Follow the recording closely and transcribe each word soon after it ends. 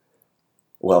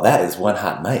Well, that is one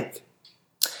hot mic.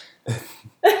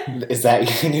 Is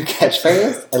that your new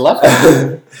catchphrase? I love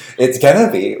it. It's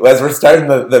gonna be as we're starting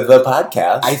the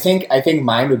podcast. I think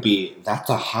mine would be that's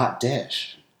a hot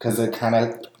dish because it kind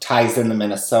of ties in the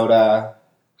Minnesota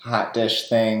hot dish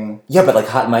thing. Yeah, but like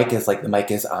hot mic is like the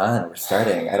mic is on. We're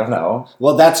starting. I don't know.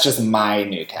 Well, that's just my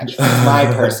new catchphrase, my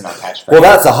personal catchphrase. Well,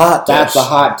 that's a hot dish. That's a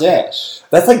hot dish.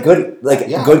 That's like good,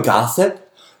 good gossip.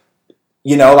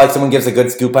 You know, like someone gives a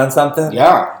good scoop on something.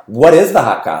 Yeah. What is the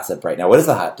hot gossip right now? What is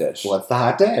the hot dish? What's the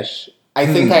hot dish? I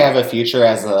think I have a future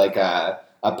as a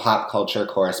pop culture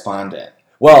correspondent.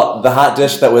 Well, the hot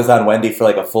dish that was on Wendy for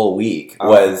like a full week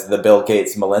was the Bill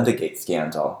Gates, Melinda Gates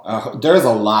scandal. There's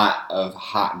a lot of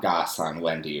hot goss on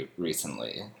Wendy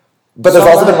recently. But there's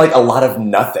also been like a lot of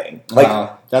nothing.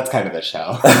 Like that's kind of the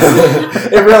show.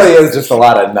 It really is just a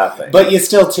lot of nothing. But you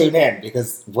still tune in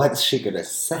because what's she gonna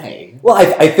say? Well,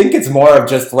 I think it's more of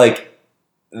just like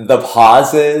the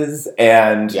pauses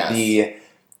and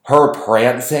her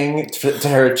prancing to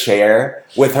her chair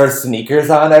with her sneakers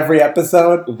on every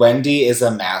episode. Wendy is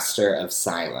a master of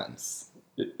silence.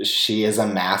 She is a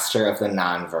master of the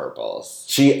nonverbals.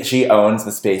 She owns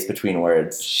the space between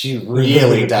words. She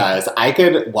really does. I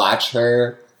could watch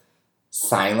her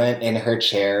silent in her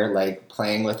chair, like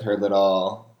playing with her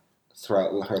little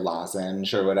throat, her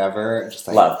lozenge or whatever. Just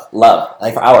like love,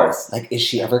 like for hours. Like, is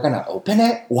she ever gonna open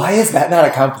it? Why is that not a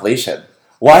compilation?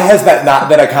 Why has that not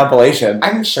been a compilation?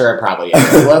 I'm sure it probably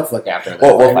is. Let's look after that.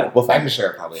 We'll find. I'm sure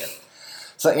it probably is.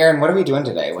 So, Aaron, what are we doing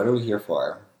today? What are we here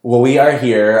for? Well, we are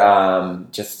here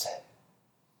just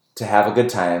to have a good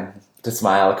time, to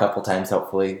smile a couple times,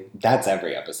 hopefully. That's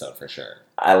every episode for sure.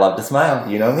 I love to smile.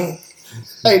 You know me.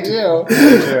 I do.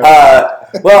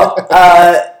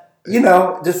 You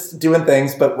know, just doing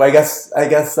things. But I guess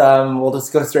we'll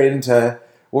just go straight into.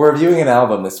 We're reviewing an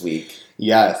album this week.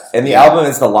 Yes. And the album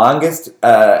is the longest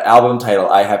album title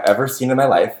I have ever seen in my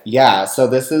life. Yeah, so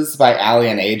this is by Ali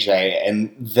and AJ,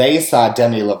 and they saw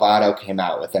Demi Lovato came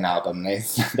out with an album. They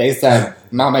said,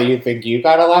 Mama, you think you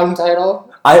got a long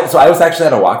title? So I was actually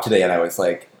at a walk today, and I was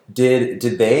like, did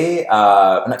they,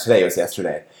 not today, it was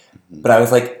yesterday, but I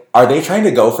was like, are they trying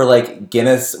to go for, like,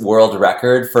 Guinness World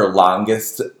Record for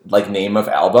longest, like, name of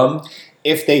album?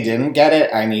 If they didn't get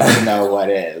it, I need to know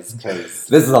what is, because...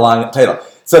 This is a long title.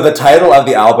 So the title of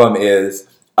the album is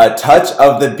A Touch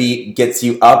of the Beat Gets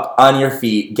You Up on Your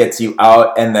Feet, Gets You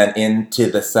Out, and Then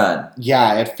Into the Sun.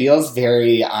 Yeah, it feels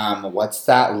very, what's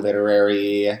that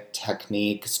literary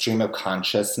technique, stream of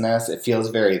consciousness? It feels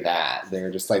very that.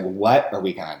 They're just like, what are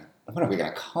we gonna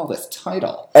call this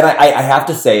title? And I have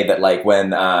to say that, like,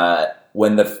 when I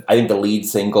think the lead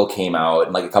single came out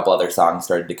and, like, a couple other songs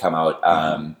started to come out,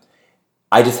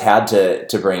 I just had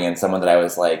to bring in someone that I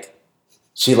was like,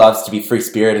 she loves to be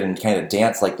free-spirited and kind of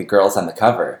dance like the girls on the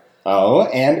cover. Oh,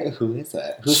 and who is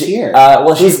it? Who's here?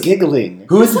 Well, who's giggling?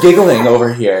 Who's giggling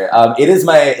over here? It is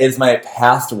my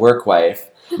past work wife,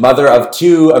 mother of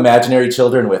 2 imaginary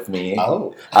children with me.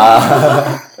 Oh.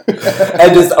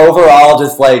 And just overall,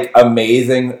 just like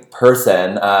amazing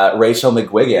person, Rachel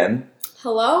McGuigan.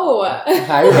 Hello.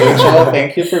 Hi, Rachel.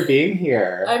 Thank you for being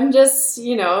here. I'm just,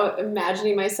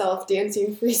 imagining myself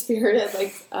dancing free-spirited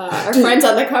like our friends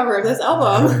on the cover of this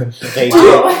album.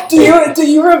 Do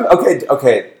you remember?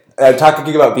 Okay.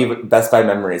 Talking about Best Buy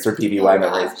memories or PBY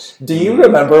memories. Do you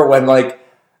remember when like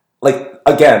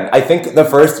again? I think the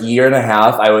first year and a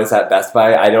half I was at Best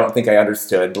Buy, I don't think I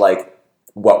understood like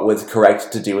what was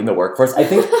correct to do in the workforce. I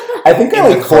think I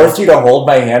like forced you to hold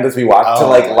my hand as we walked to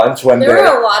like lunch one day. There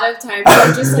were a lot of times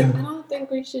I'm just like, I don't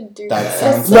think we should do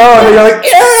this. No, and you're like,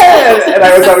 yeah! And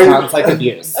I was always sounds like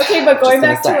abuse. Okay, but going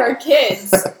back to our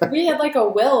kids, we had like a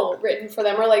will written for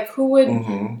them, or like who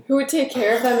would take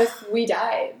care of them if we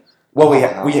died. Well,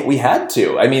 we had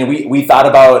to. I mean, we thought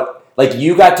about like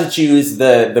you got to choose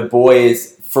the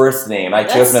boy's first name. I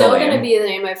chose middle name. That's still going to be the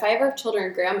name. If I ever have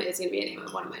children, Graham is going to be a name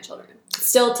of one of my children.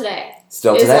 Still today. Is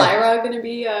Lyra going to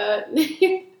be a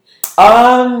name?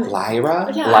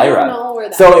 Lyra? Yeah, Lyra. I don't know where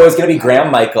that So it was going to be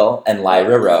Graham Michael and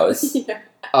Lyra Rose. Yeah.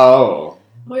 Oh.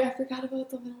 Oh, yeah, I forgot about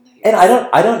the middle name. And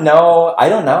I don't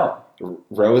know.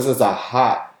 Rose is a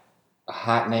hot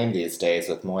name these days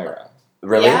with Moira.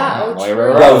 Really? Yeah,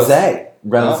 Moira Rose.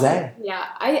 Rose. Yeah,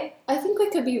 I think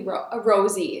it could be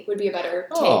Rosie would be a better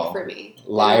take for me.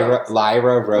 Lyra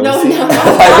Rosie? No.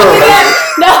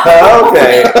 No.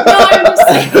 Okay. No, I'm just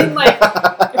saying, like,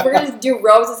 if we're going to do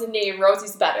Rose as a name,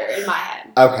 Rosie's better in my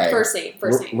head. Okay. First name.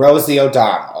 Rosie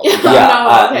O'Donnell.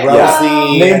 Okay.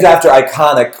 Rosie. Named after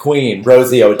iconic queen,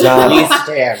 Rosie O'Donnell. We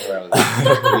stand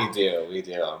Rosie. We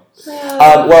do.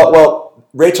 Well,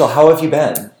 Rachel, how have you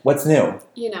been? What's new?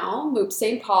 Moved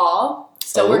St. Paul.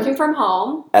 Still working from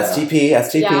home. STP.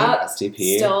 Yeah.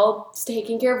 STP. Still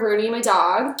taking care of Rooney, my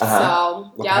dog.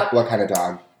 So, What kind of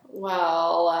dog?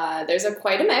 Well, there's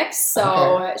quite a mix.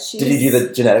 So she's. Did you do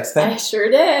the genetics thing? I sure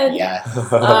did. Yes.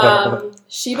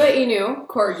 Shiba Inu,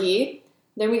 Corgi.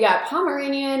 Then we got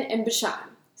Pomeranian and Bashan.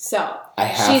 So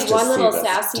she's one little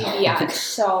sassy biatch.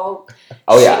 So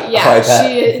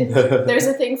there's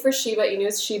a thing for Shiba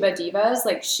Inus, Shiba Divas.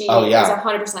 Like she is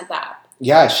 100% that.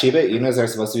 Yeah, Shiba Inus are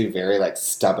supposed to be very like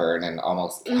stubborn and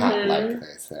almost cat-like.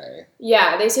 They say.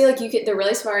 Yeah, they say like they're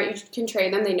really smart. You can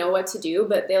train them. They know what to do,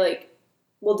 but they like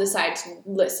will decide to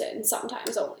listen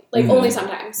sometimes only. Like only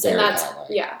sometimes, very and that's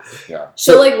yeah.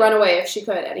 She'll like run away if she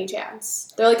could any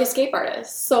chance. They're like escape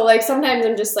artists. So like sometimes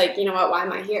I'm just like, you know what? Why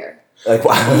am I here? Like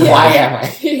why am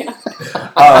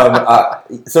I?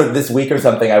 So this week or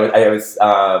something, I was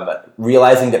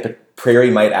realizing that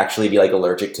Prairie might actually be like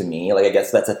allergic to me. Like I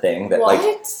guess that's a thing that like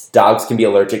dogs can be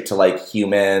allergic to like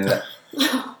human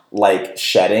like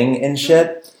shedding and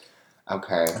shit.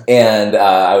 Okay. And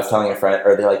I was telling a friend,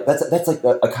 or they're like, that's like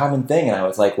a common thing, and I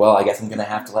was like, well, I guess I'm gonna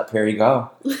have to let Prairie go.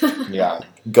 Yeah.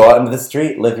 Go out into the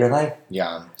street, live your life.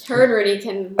 Yeah. Her and Rooney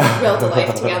can build a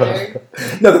life together.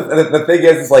 No, the thing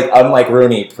is like, unlike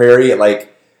Rooney, Prairie,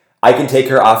 like, I can take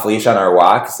her off leash on our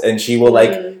walks, and she will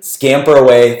like scamper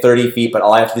away 30 feet, but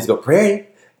all I have to do is go, Prairie,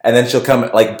 and then she'll come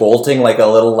like bolting like a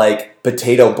little like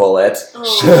potato bullet. Oh.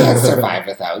 She can't survive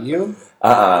without you.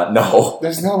 No.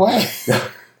 There's no way.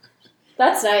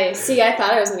 That's nice. See, I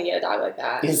thought I was going to get a dog like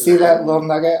that. You see that little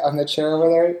nugget on the chair over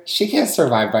there? She can't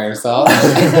survive by herself.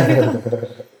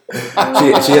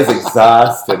 she is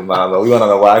exhausted, Mama. We went on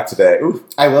a walk today. Oof.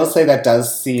 I will say that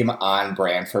does seem on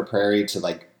brand for Prairie to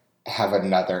like have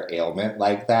another ailment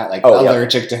like that, like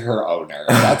allergic to her owner.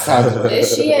 That sounds.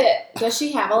 Does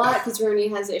she have a lot? Because Rooney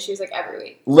has issues like every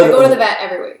week. I go to the vet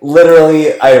every week.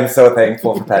 Literally, I am so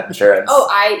thankful for pet insurance.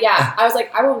 I was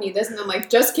like, I won't need this, and I'm like,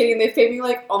 just kidding. They paid me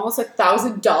like almost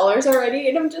 $1,000 already,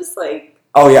 and I'm just like.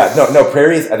 Oh yeah, no,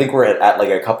 Prairie's. I think we're at like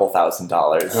a couple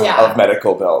 $1,000s of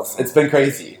medical bills. It's been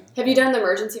crazy. Have you done an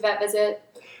emergency vet visit?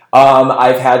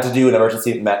 I've had to do an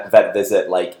emergency vet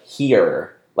visit like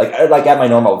here. Like at my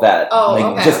normal vet. Oh, like,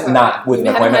 okay. Just not with an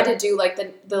appointment. You haven't had to do like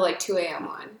the like 2 a.m.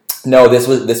 one. No, this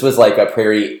was like a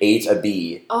Prairie ate a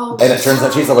bee. Oh, and it turns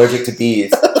out she's allergic to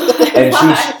bees. And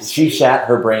she shat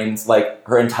her brains, like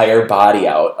her entire body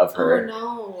out of her.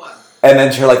 Oh no. And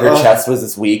then her chest was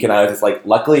this weak, and I was just like,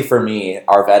 luckily for me,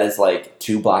 our vet is like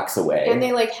 2 blocks away. And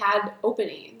they like had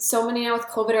openings. So many now with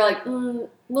COVID are like,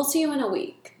 we'll see you in a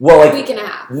week. Well, like a week and a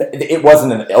half. It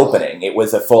wasn't an opening. It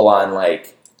was a full on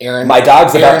like. Aaron, my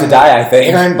dog's about to die, I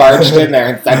think. Aaron barged in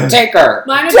there and said, take her.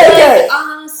 Mine would be like,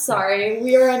 sorry,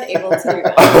 we were unable to do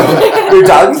that. Your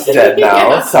dog's dead now.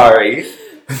 Yeah. Sorry.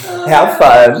 Have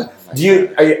fun. Are you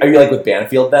like with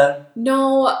Banfield then?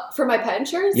 No, for my pet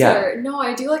insurance? Yeah. No,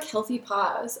 I do like Healthy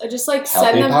Paws. I just like Healthy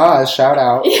send them. Paws, shout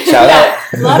out. Shout out.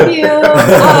 Love you.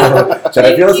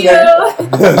 Thank you.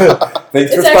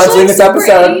 Thanks for sponsoring this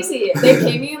episode. Easy. They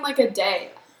pay me in like a day.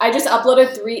 I just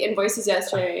uploaded 3 invoices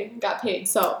yesterday, got paid.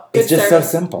 So it's just so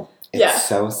simple. It's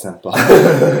so simple.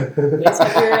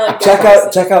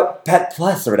 Check out Pet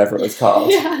Plus or whatever it was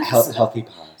called. Yeah. Healthy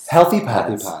Paws. Healthy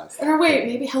Paws. Or wait,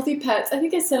 maybe Healthy Pets. I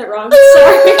think I said it wrong.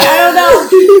 Sorry. I don't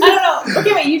know.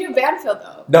 Okay, wait, you do Banfield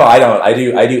though. No, I don't. I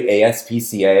do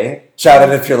ASPCA. Shout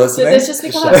out if you're listening. Did this just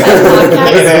become a pet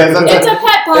podcast? It's a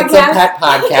pet podcast. It's a pet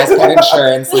podcast. Pet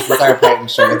insurance. This is our pet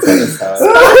insurance episode.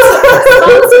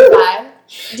 Sponsored by.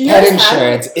 Pet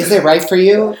insurance. Is it right for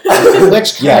you?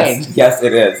 Which kind? Yes,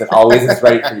 it is. It always is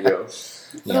right for you.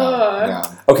 Yeah.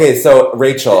 Okay, so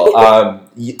Rachel,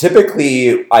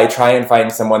 typically I try and find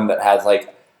someone that has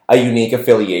like a unique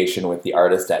affiliation with the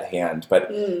artist at hand. But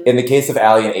in the case of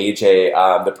Allie and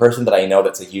AJ, the person that I know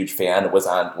that's a huge fan was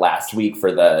on last week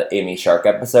for the Amy Shark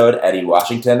episode, Eddie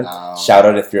Washington. Oh. Shout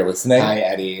out if you're listening. Hi,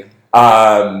 Eddie.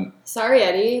 Sorry,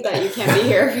 Eddie, that you can't be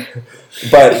here.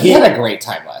 But he had a great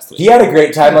time last week. He had a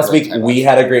great time last week. We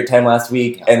had a great time last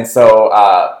week. Yeah. And so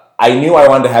I knew I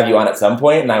wanted to have you on at some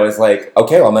point, and I was like,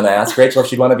 okay, well, I'm going to ask Rachel if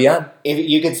she'd want to be on. If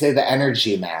you could say the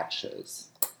energy matches.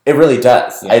 It really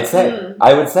does, yeah. I'd say.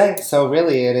 I would say. So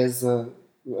really, it is a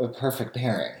perfect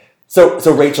pairing. So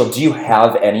Rachel, do you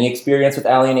have any experience with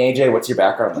Allie and AJ? What's your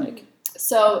background like?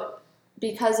 So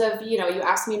because of, you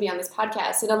asked me to be on this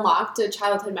podcast, it unlocked a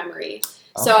childhood memory.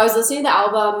 Oh. So I was listening to the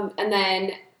album, and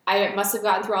then I must have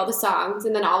gotten through all the songs,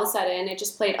 and then all of a sudden, it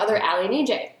just played other Allie and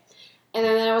AJ. And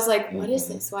then I was like, what is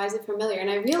this? Why is it familiar? And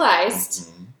I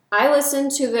realized I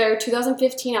listened to their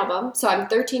 2015 album, so I'm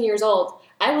 13 years old.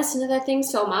 I listened to that thing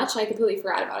so much, I completely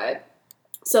forgot about it.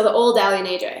 So the old Allie and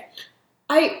AJ.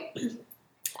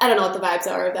 I don't know what the vibes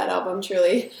are of that album.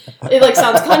 Truly, it like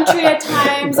sounds country at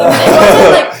times. And it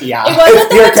wasn't like it wasn't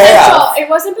the potential. It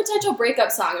wasn't potential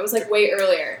breakup song. It was like way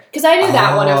earlier because I knew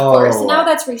that one, of course. And now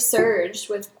that's resurged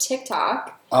with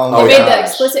TikTok. Oh, they made the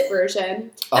explicit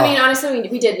version. I mean, honestly,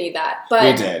 we did need that, but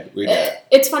we did.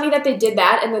 It's funny that they did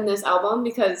that and then this album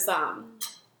because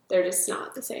they're just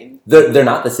not the same. They're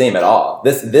not the same at all.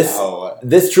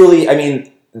 This truly, I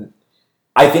mean.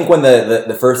 I think when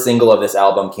the first single of this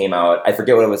album came out, I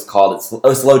forget what it was called.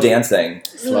 Slow Dancing.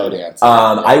 Slow Dancing.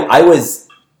 I was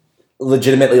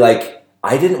legitimately like,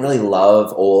 I didn't really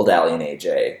love old Aly and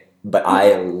AJ, but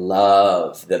I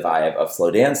love the vibe of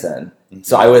Slow Dancing. Mm-hmm.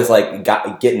 So I was like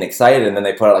getting excited, and then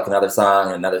they put out like another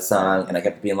song, and I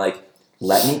kept being like,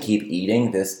 let me keep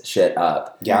eating this shit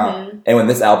up. Yeah. Mm-hmm. And when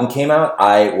this album came out,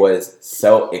 I was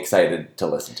so excited to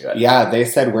listen to it. Yeah, they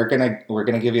said we're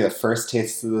gonna give you the first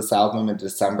taste of this album in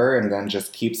December, and then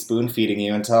just keep spoon feeding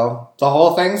you until the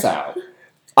whole thing's out.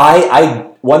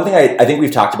 One thing I think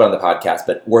we've talked about on the podcast,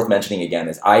 but worth mentioning again,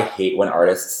 is I hate when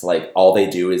artists, like, all they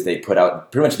do is they put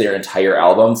out pretty much their entire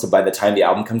album, so by the time the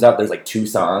album comes out, there's like 2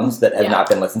 songs that have not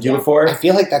been listened to before. I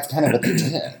feel like that's kind of what they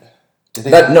did.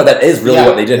 That is really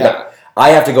what they did. Yeah.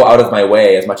 I have to go out of my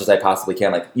way as much as I possibly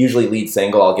can. Like, usually lead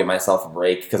single, I'll give myself a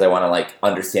break because I want to, like,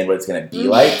 understand what it's going to be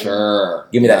like. Sure.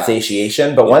 Give me that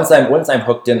satiation. But once I'm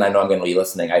hooked in, I know I'm going to be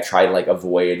listening. I try to, like,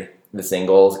 avoid the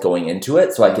singles going into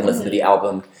it so I can listen to the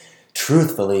album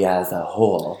truthfully as a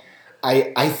whole.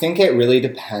 I think it really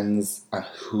depends on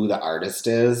who the artist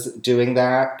is doing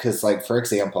that. Because, like, for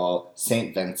example,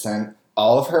 St. Vincent,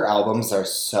 all of her albums are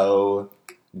so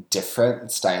different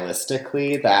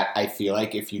stylistically that I feel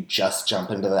like if you just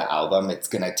jump into the album, it's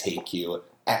going to take you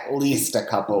at least a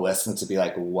couple listens to be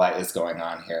like, what is going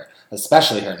on here?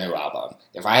 Especially her new album.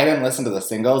 If I hadn't listened to the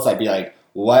singles, I'd be like,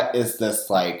 what is this,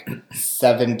 like,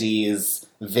 70s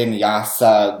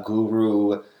vinyasa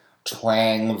guru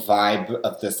twang vibe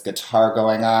of this guitar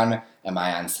going on? Am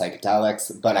I on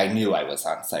psychedelics? But I knew I was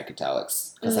on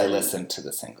psychedelics because I listened to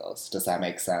the singles. Does that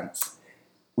make sense?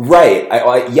 Right.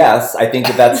 Yes, I think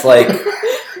that's, like,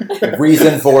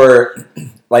 reason for,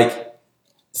 like,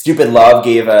 Stupid Love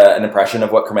gave an impression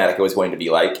of what Chromatica was going to be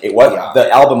like. The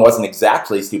album wasn't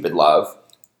exactly Stupid Love.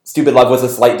 Stupid Love was a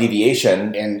slight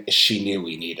deviation. And she knew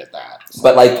we needed that. So.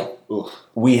 But, like,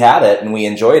 we had it, and we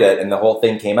enjoyed it, and the whole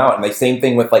thing came out. And, like, same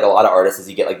thing with, like, a lot of artists is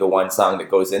you get, like, the one song that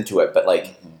goes into it. But,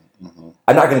 like,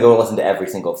 I'm not going to go listen to every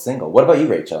single single. What about you,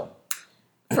 Rachel?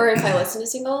 For if I listen to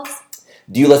singles?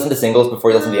 Do you listen to singles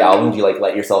before you listen to the album? Do you, like,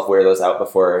 let yourself wear those out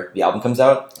before the album comes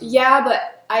out? Yeah,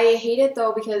 but I hate it,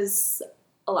 though, because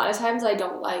a lot of times I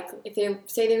don't like, if they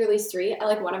say they release 3, I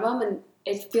like one of them, and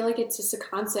I feel like it's just a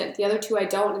constant. The other 2 I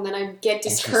don't, and then I get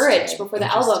discouraged before the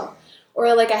album.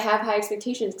 Or, like, I have high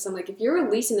expectations, because I'm like, if you're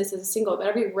releasing this as a single, it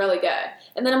better be really good.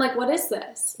 And then I'm like, what is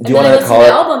this? And then I listen to the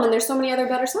album, and there's so many other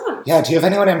better songs. Yeah, do you have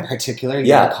anyone in particular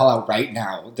you want to call out right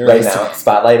now? They're listening.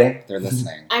 Spotlighting? They're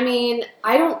listening. I mean,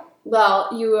 I don't... Well,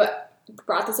 you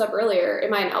brought this up earlier.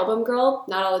 Am I an album girl?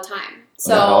 Not all the time.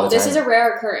 So this is a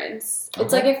rare occurrence. Okay.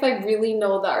 It's like if I really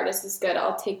know the artist is good,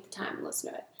 I'll take the time and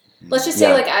listen to it. Let's just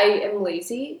say, like, I am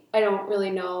lazy. I don't really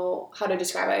know how to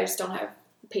describe it. I just don't have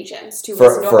patience to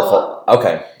listen to a whole album.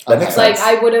 Okay. That makes sense. Like,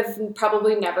 I would have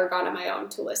probably never gone on my own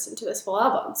to listen to this full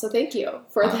album. So thank you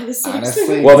for this.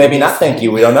 Honestly, well, maybe not thank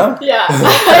you. We don't know. Yeah.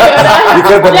 You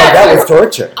could have been like, that was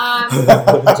torture.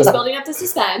 Just building up the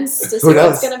suspense to see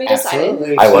what's going to be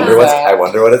decided. I wonder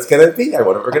what it's going to be. I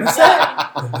wonder what we're going to say.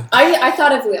 I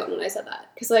thought of Leon when I said that.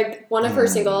 Because, like, one of her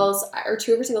singles, or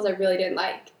 2 of her singles I really didn't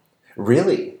like.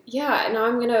 Really? Yeah. Now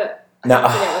I'm going to forget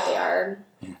what they are.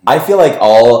 I feel like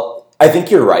I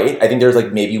think you're right. I think there's,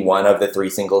 like, maybe one of the 3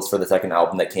 singles for the second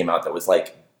album that came out that was,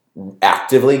 like,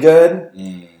 actively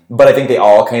good. But I think they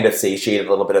all kind of satiated a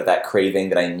little bit of that craving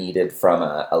that I needed from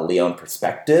a Leon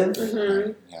perspective.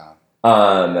 Mm-hmm.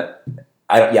 Yeah.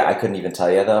 I couldn't even tell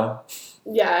you, though.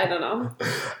 Yeah, I don't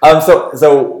know.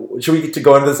 So should we get to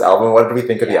go into this album? What did we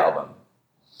think of the album?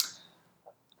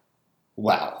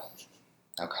 Well,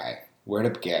 okay. Where to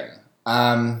begin?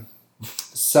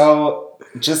 So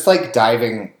just, like,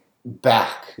 diving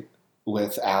back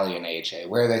with Aly and AJ,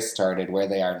 where they started, where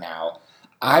they are now.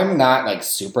 I'm not, like,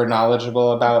 super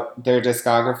knowledgeable about their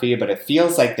discography, but it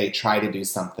feels like they try to do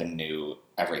something new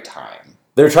every time.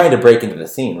 They're trying to break into the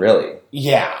scene, really.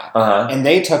 Yeah. Uh-huh. And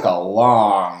they took a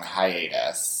long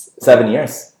hiatus. 7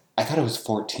 years. I thought it was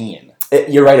 14.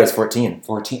 You're right, it was 14.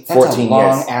 14. That's 14 a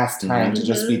long-ass time to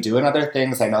just be doing other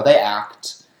things. I know they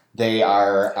act. They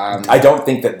are... I don't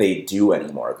think that they do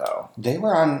anymore, though. They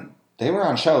were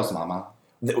on shows, Mama.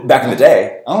 Back in the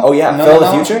day? Oh yeah. Phil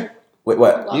of the Future? Wait,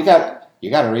 what? You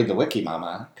got to read the wiki,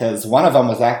 mama. Because one of them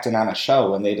was acting on a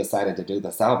show when they decided to do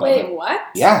this album. Wait, what?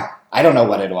 Yeah. I don't know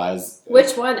what it was.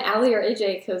 Which one, Allie or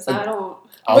AJ? Because I don't...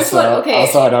 Also, Which one? Okay.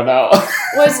 Also, I don't know.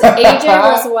 Was AJ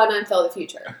was the one on Phil the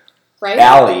Future, right?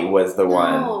 Allie was the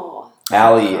one. No.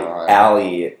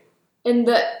 Allie. And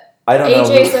the I don't know.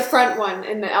 AJ's the front one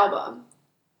in the album.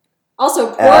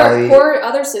 Also, Allie. poor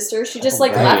other sister. She just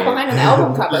like left behind on the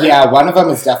album cover. Yeah, one of them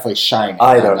is definitely shining.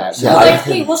 I don't know. She was like,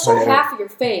 "Hey, we'll show half of your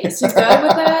face. You good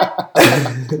with that?"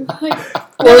 And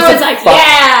I was like,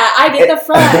 "Yeah, I get the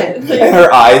front." And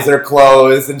her eyes are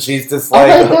closed, and she's just like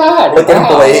oh my God,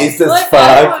 looking blazed as Like,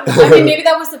 fuck. I mean, maybe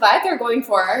that was the vibe they're going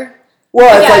for.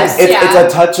 Well, it's Yes, like yeah.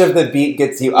 it's a touch of the beat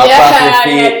gets you up Yeah, off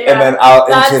your feet yeah. and then out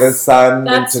into That's- the sun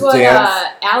That's into what dance.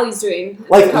 Allie's doing. on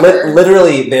Like the cover.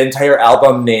 literally, the entire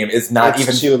album name is not It's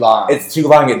even too long. It's too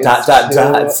long. It It's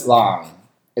dots. too long.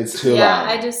 It's too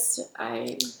Yeah,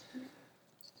 long.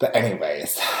 But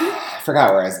anyways, I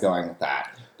forgot where I was going with that.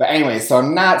 But anyways, so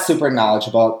I'm not super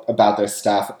knowledgeable about their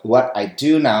stuff. What I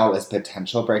do know is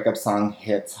Potential Breakup Song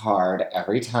hits hard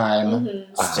every time.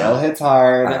 Mhm. Still hits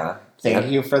hard. Uh-huh.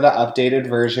 Thank you for the updated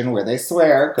version where they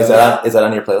swear. Is that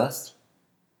on your playlist?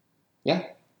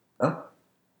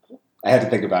 I had to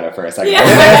think about it for a second. Yeah.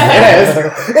 It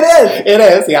is. It is. It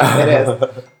is. Yeah, it is.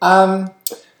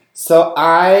 So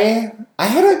I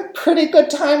had a pretty good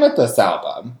time with this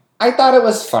album. I thought it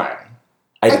was fun.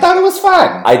 I thought it was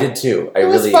fun. I did too. It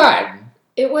was fun.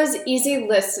 It was easy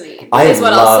listening. Is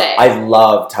what I'll say. I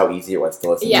loved how easy it was to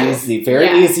listen Yeah. to. Easy, very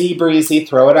Yeah. easy, breezy.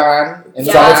 Throw it on in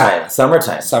the Yeah.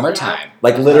 Summertime. summertime.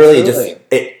 Like literally, Absolutely.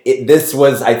 just this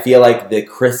was. I feel like the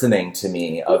christening to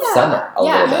me of summer a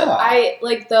little bit. I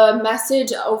like the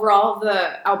message overall of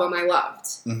the album. I loved.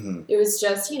 Mhm. It was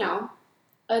just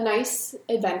a nice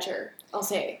adventure. I'll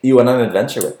say. You went on an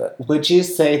adventure with it. Would you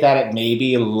say that it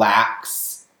maybe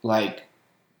lacks like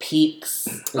peaks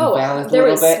and Oh, valleys a there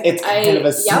little was- bit? It's kind of a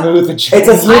yep. smooth journey. It's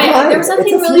a smooth vibe. There was nothing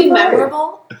It's a really smooth vibe.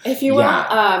 memorable, if you will.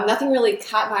 Yeah. Nothing really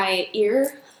caught my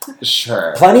ear.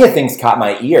 Sure. Plenty of things caught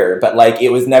my ear, but like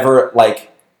it was never like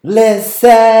listen.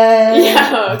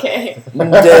 Yeah. Okay.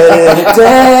 I'm sorry.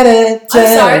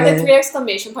 The 3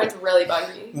 exclamation points really bugged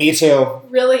me. Me too.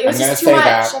 Really, it was I'm just gonna too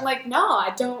say much. that. I'm like, no,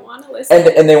 I don't want to listen.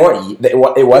 And they weren't.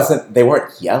 They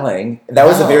weren't yelling. That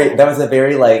was a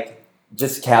very like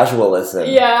just casual listen.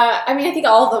 Yeah, I mean, I think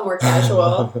all of them were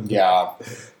casual. Yeah.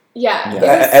 Yeah. E- it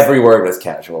was- Every word was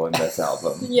casual in this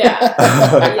album. Yeah.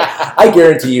 Yeah. I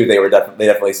guarantee you, they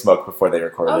definitely smoked before they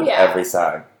recorded Oh, yeah. every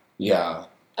song. Yeah.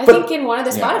 I But- think in one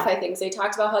of the Yeah. Spotify things, they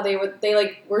talked about how they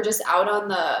were just out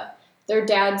on their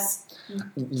dad's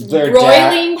Their dad.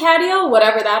 broiling patio,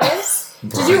 whatever that is.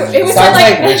 Did you? It was Sounds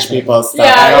like, like rich people stuff.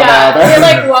 yeah, I don't yeah. know. They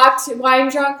like walked wine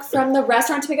drunk from the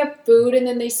restaurant to pick up food, and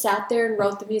then they sat there and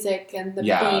wrote the music, and the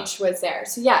Yeah. beach was there.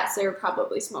 So yes, they were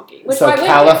probably smoking. Which So why wouldn't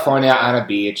you? California on a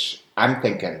beach, I'm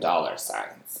thinking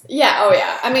 $signs. Yeah. Oh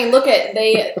yeah. I mean, look at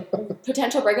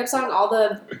Potential Breakup Song. All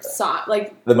the song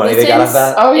The money they got off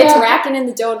that. Oh It's yeah. racking in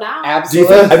the dough now. Do you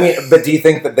Absolutely. think? I mean, but do you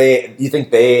think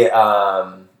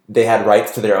they had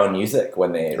rights to their own music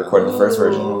when they recorded the first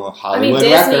version? Ooh, I mean, Hollywood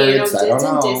Disney. Records. I don't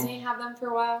Didn't know. Disney have them for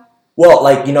a while? Well,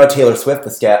 like Taylor Swift, the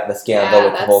scandal Yeah,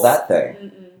 with the whole that thing,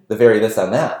 Mm-mm. the very this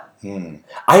on that. Hmm.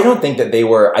 I don't think that they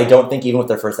were. I don't think even with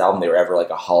their first album they were ever like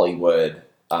a Hollywood,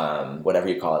 whatever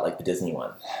you call it, like the Disney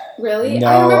one. Really? No.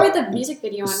 I remember the music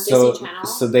video on Disney Channel.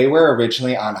 So they were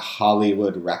originally on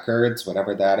Hollywood Records,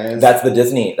 whatever that is. That's the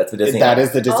Disney. That's the Disney. That one.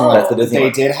 is the Disney Oh. one. That's the Disney They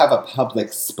one. did have a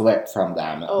public split from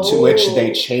them, to Oh. which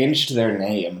they changed their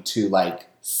name to like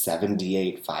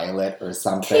 78 Violet or Okay,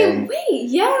 something. wait,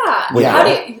 yeah. Wait, How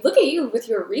what? do you, look at you with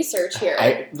your research here.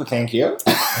 Thank you.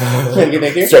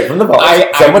 Thank you. Straight from the vault.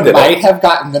 I Someone did might it. have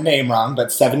gotten the name wrong,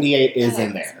 but 78 is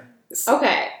in there.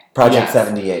 okay. Project Yes.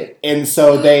 78. And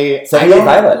so they... 78 I don't-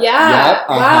 Violet. Yeah. Yep,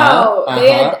 Wow.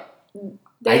 uh-huh.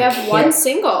 They I have one can't-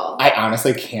 single. I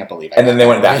honestly can't believe it. And then they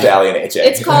went back to Allie and AJ.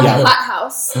 It's called Yeah. Hot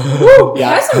House. Woo!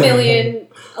 Yeah. It has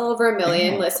over a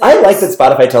million listens. I like that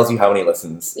Spotify tells you how many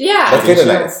listens. Yeah. That's I kind do of too.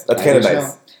 nice. That's I kind of do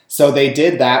nice. too. So they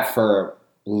did that for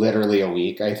literally a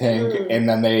week, I think, Mm. and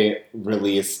then they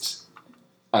released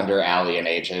under Allie and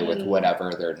AJ with Mm.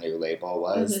 whatever their new label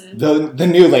was. Mhm. The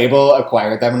new label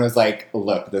acquired them and was like,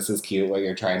 look, this is cute what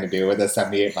you're trying to do with a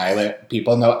 78 Violet.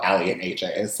 People know Allie and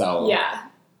AJ, so Yeah.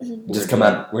 Just come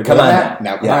on. We're Come doing on that?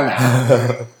 now. Now, come on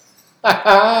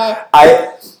now.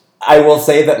 I will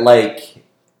say that like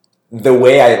the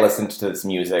way I listened to this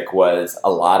music was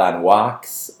a lot on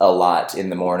walks, a lot in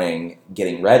the morning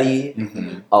getting ready,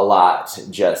 Mhm. a lot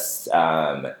just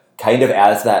kind of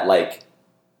as that like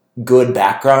good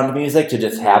background music to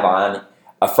just have on.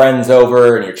 A friend's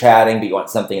over and you're chatting, but you want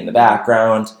something in the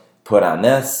background. put on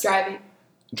this. Driving.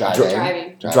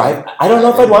 Driving. Driving. I don't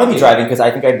know if I'd want to be driving because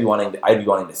I think I'd be wanting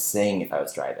to sing if I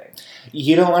was driving.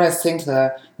 You don't want to sing to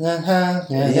the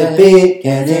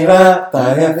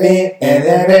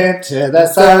to the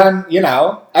sun. You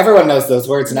know, everyone knows those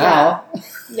words now.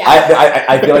 Yeah.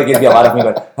 I feel like it'd be a lot of me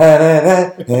going.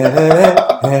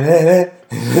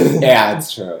 Yeah,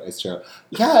 it's true. It's true.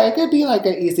 Yeah, it could be like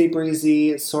an easy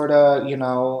breezy sort of, you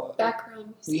know.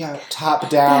 Background. Yeah, top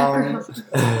down,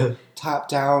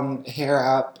 hair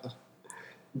up,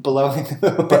 blowing.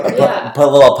 Yeah. Put a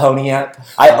little pony up.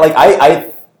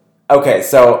 Okay,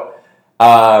 so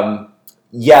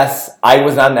yes, I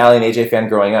was not an Ally and AJ fan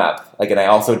growing up. Like, and I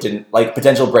also didn't like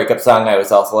potential breakup song. I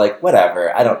was also like,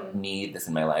 whatever. I don't need this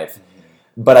in my life.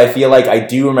 But I feel like I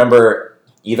do remember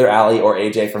either Ally or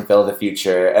AJ from Phil of the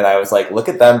Future, and I was like, look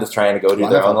at them just trying to go do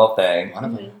their own little thing.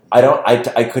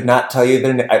 I could not tell you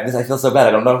their name. I feel so bad.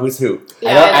 I don't know who's who.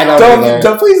 Yeah, I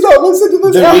don't please don't listen to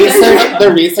this.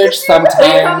 The research sometimes.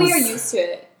 But you probably are used to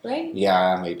it, right?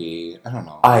 Yeah, maybe. I don't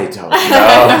know. I don't know.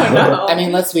 I don't know. I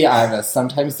mean, let's be honest.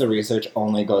 Sometimes the research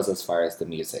only goes as far as the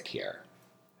music here.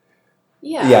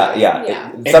 Yeah.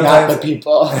 And not the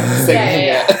people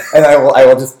singing it. And I will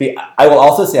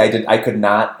also say I could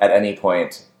not at any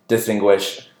point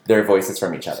distinguish their voices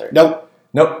from each other. Nope.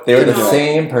 They were the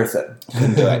same person.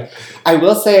 Couldn't do it. I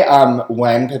will say,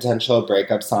 when Potential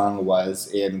Breakup Song was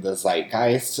in the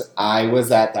zeitgeist, I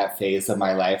was at that phase of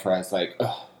my life where I was like,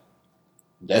 ugh,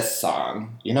 this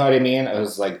song. You know what I mean? It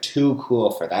was like too cool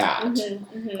for that.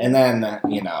 And then,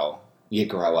 you know, you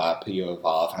grow up, you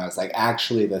evolve, and I was like,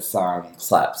 actually, this song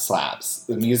slaps.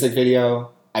 The music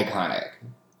video, iconic.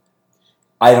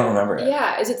 I don't remember it.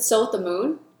 Yeah, is it Still with the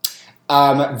Moon?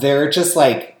 They're just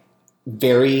like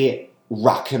very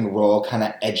rock and roll, kind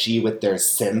of edgy with their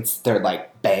synths. They're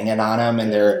like banging on them,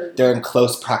 and they're in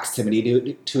close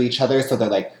proximity to each other. So they're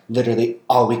like literally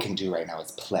all we can do right now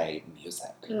is play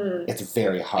music. It's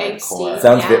very hardcore.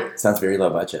 Sounds very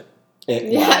low budget.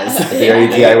 It was very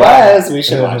DIY. It was. We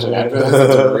should watch it after this.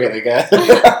 It's really good.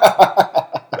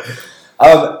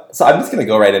 So I'm just gonna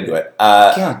go right into it.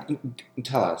 Yeah,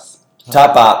 tell us.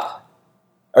 Top Bop,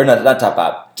 or no, not Top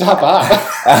Bop. Top Bop.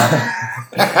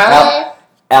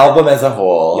 Album as a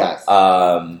whole. Yes.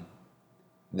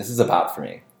 This is a bop for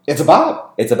me. It's a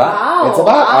bop. It's a bop. Wow. It's a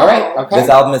bop. Wow. All right. Okay. This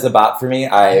album is a bop for me.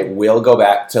 I will go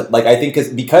back to I think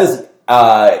because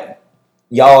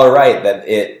y'all are right that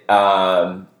it's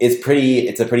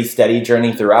a pretty steady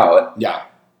journey throughout. Yeah.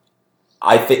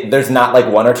 I think there's not like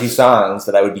one or two songs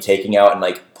that I would be taking out and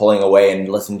like pulling away and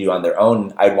listening to on their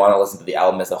own. I'd want to listen to the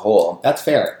album as a whole. That's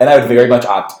fair. And I would very much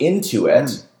opt into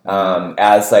it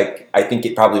as like I think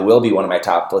it probably will be one of my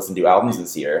top listened to albums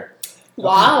this year.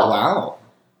 Wow.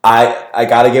 I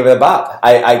gotta give it a bop.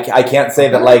 I can't say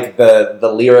that like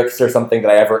the lyrics or something that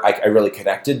I really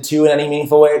connected to in any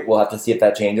meaningful way. We'll have to see if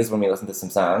that changes when we listen to some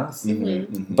songs.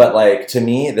 But like to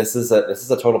me, this is a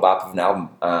total bop of an album.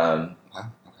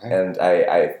 And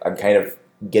I'm kind of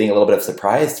getting a little bit of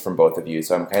surprised from both of you.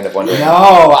 So I'm kind of wondering. No,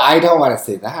 I don't want to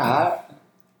say that.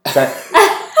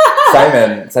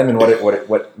 Simon, what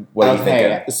are you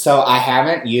thinking? So I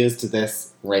haven't used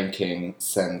this ranking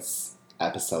since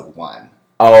episode 1.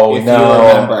 Oh, if no. You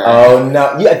remember. Oh,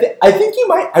 no. Yeah, I think you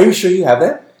might. Are you sure you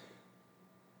haven't?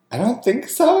 I don't think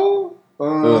so.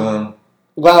 Mm-hmm.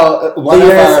 Well,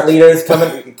 leaders come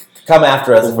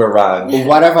after us if we're wrong.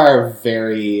 One of our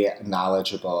very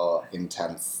knowledgeable,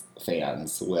 intense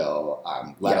fans will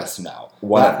let us know.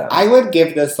 One of them. I would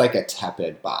give this like a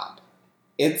tepid bop.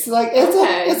 It's like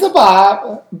it's a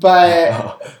bop,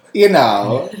 but you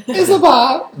know, it's a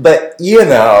bop. But you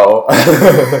know,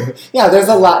 yeah, there's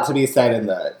a lot to be said in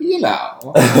the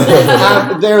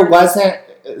there wasn't.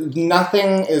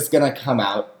 Nothing is gonna come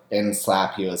out and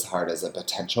slap you as hard as a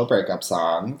Potential Breakup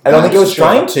Song. I don't think it was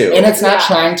trying to, and it's not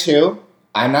trying to.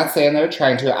 I'm not saying they're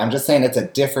trying to. I'm just saying it's a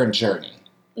different journey.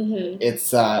 It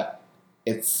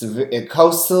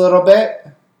coasts a little bit.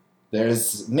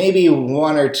 There's maybe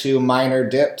one or two minor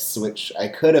dips, which I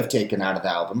could have taken out of the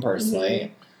album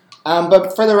personally.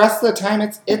 But for the rest of the time,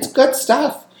 it's good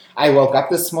stuff. I woke up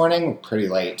this morning pretty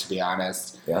late, to be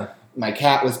honest. Yeah. My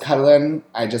cat was cuddling.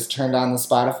 I just turned on the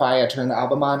Spotify. I turned the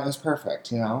album on. It was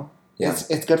perfect, you know? Yeah.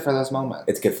 It's good for those moments.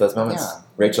 It's good for those moments. Yeah.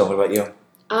 Rachel, what about you?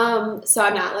 So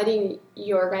I'm not letting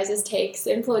your guys' takes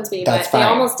influence me, That's but fine. they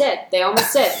almost did. They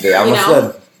almost did. They almost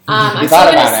did. I'm still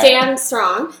going to stand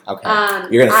strong. Okay.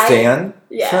 You're going to stand?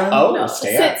 Yeah. Strong? Oh, no,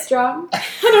 stand. sit strong. I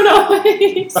don't know.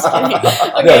 Just kidding.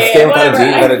 Okay, No, stand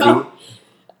whatever.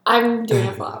 I'm doing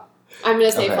a flop. I'm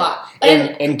going to say flop.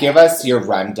 And give us your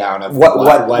rundown of what is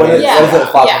it? a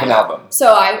flop of an album?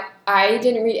 So I I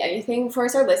didn't read anything before I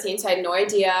started listening, so I had no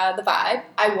idea the vibe.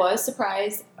 I was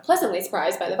pleasantly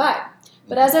surprised by the vibe.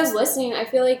 But as I was listening, I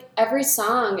feel like every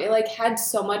song, it like had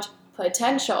so much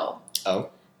potential. Oh.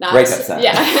 Breakup sound.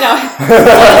 Yeah, I know.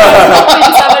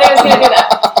 Somebody was gonna do that.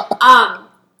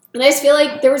 And I just feel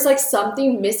like there was like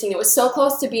something missing. It was so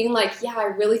close to being like, yeah, I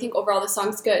really think overall the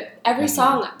song's good. Every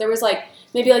song, there was like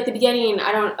maybe like the beginning.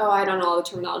 I don't know all the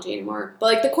terminology anymore. But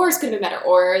like the chorus could have been better,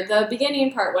 or the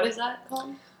beginning part. What is that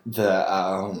called?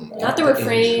 Not the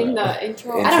refrain, the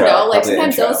intro. I don't Intro, know. Like probably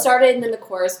sometimes intro. those started and then the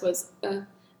chorus was. I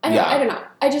don't know.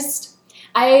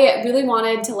 I really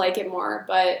wanted to like it more,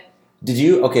 but. Did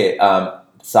you? Okay.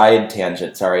 Side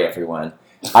tangent. Sorry, everyone.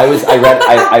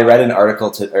 I read an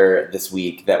article this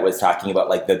week that was talking about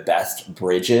like the best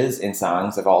bridges in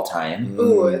songs of all time.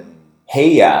 Ooh.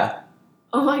 Hey Ya.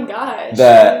 Oh my gosh.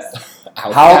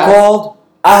 How cold?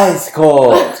 Ice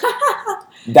cold.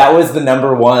 That was the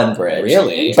number one bridge.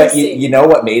 Really? But you know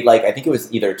what made like I think it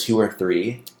was either 2 or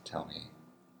 3. Tell me.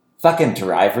 Fucking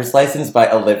Driver's License by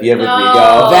Olivia No.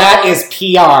 Rodrigo. That is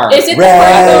PR. Is it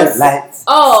Red the part lights.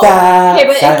 Oh, stop okay,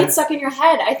 but sign. it gets stuck in your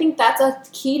head. I think that's a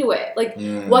key to it. Like,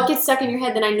 what gets stuck in your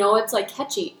head, then I know it's, like,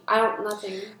 catchy.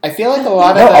 Nothing. I feel like a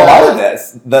lot No, of a lot of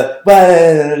this. No,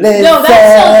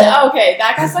 that's still, okay,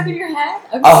 that got stuck in your head?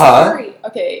 I'm sorry.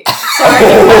 Okay, sorry.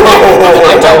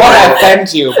 I don't want to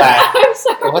offend you, but I'm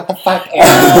sorry. what the fuck,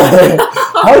 Aaron?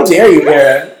 How dare you,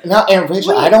 Aaron? No, and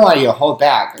Rachel, I don't want you to hold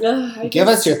back. Give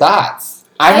us your thoughts.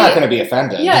 I'm not going to be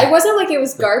offended. Yeah, it wasn't like it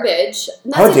was garbage.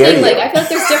 And How that's the dare thing, you. like, I feel like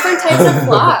there's different types of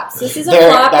flops. This is a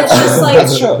flop that's just like,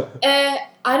 That's true.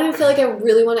 I don't feel like I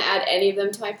really want to add any of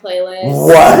them to my playlist.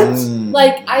 What?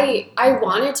 Like, I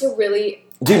wanted to really...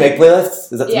 Do you make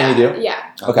playlists? Is that something you do?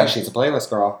 Yeah. Okay, she's a playlist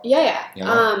girl. Yeah.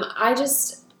 Yeah.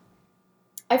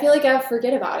 I feel like I'll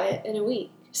forget about it in a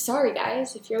week. Sorry,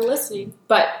 guys, if you're listening.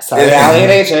 But, Sorry, Allie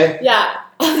and AJ. yeah.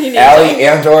 Allie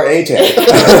and or AJ.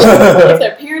 If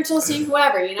their parents listening,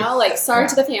 whoever, you know, like, sorry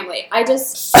to the family. Sorry to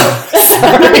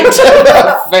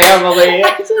the family.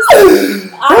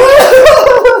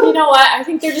 You know what? I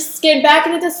think they're just getting back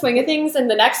into the swing of things, and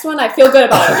the next one, I feel good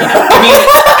about it. You know?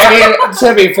 I mean,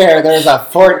 to be fair, there's a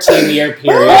 14-year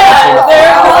period.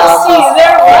 Yeah,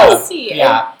 they're rusty.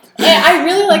 Yeah. And I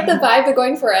really like the vibe they're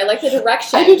going for. I like the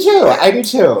direction. I do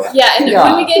too. Yeah, and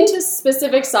when we get into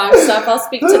specific song stuff, I'll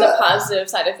speak to the positive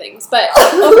side of things. But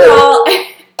overall,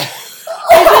 I just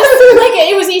like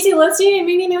it was easy listening. I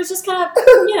mean, it was just kind of,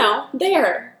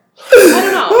 there. I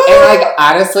don't know. And like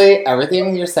honestly,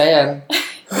 everything you're saying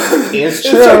is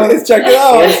true. Let's check it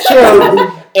out. It's true.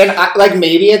 And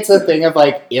maybe it's a thing of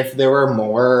like if there were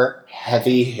more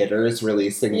heavy hitters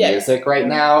releasing music right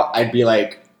now, I'd be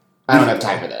like, I don't have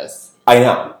time for this. I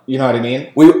know. You know what I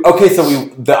mean?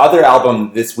 The other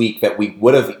album this week that we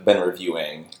would have been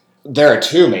reviewing. There are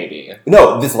 2 maybe.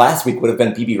 No, this last week would have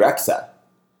been BB Rexa.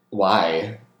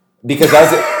 Why? Because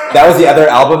that was the other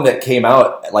album that came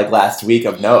out like last week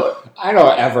of note. I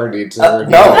don't ever need to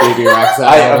review no. BB Rexa.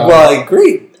 I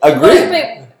agree. But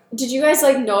did you guys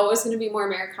know it was going to be more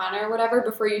Americana or whatever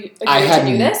before you agreed to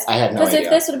do this? I had no Because idea.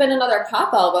 if this would have been another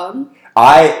pop album.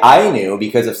 I knew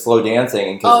because of Slow Dancing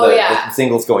and because the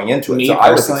singles going into it. Me so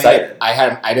I was excited.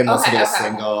 I didn't listen to a Okay.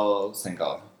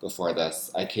 single before this.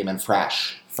 I came in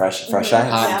fresh. Fresh eyes.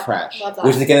 I'm fresh. Love that.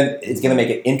 Which is gonna make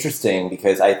it interesting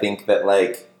because I think that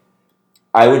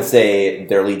I would say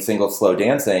their lead single "Slow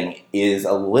Dancing" is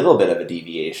a little bit of a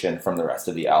deviation from the rest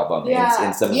of the album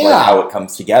in some of how it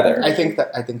comes together. I think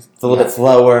it's a little bit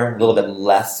slower, a little bit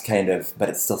less kind of, but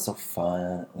it's still so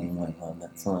fun. I love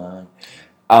that song.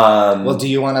 Well, do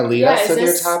you want to lead us with your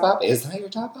this- top up? Is that your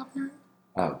top up?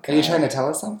 Oh, Are you trying to tell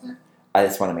us something? I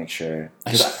just want to make sure.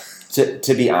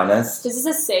 To be honest, This is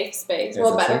a safe space. It's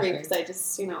Well, a better safe be space. because I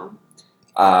just,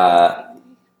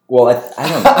 well, I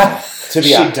don't know. To be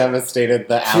She honest, devastated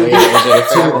the Allie and AJ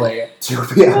family. to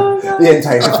be honest, God. the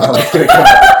entire family's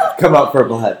gonna come up for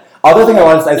blood. Other thing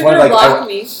I They're gonna block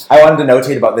me. I wanted to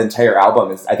notate about the entire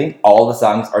album is I think all the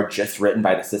songs are just written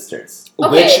by the sisters.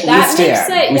 Okay, Which that we stand. makes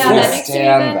it- We yeah, that makes it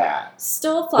stand even- that.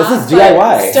 Still flop. This is but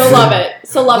DIY. Still love it.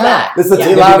 Still love Yeah. that. This is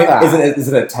We love that. Is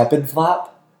it a tepid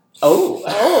flop? Oh.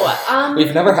 Oh,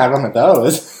 We've never had one of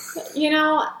those.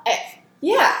 Yeah.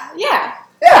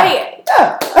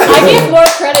 I give more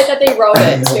credit that they wrote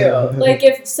it too. Like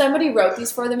if somebody wrote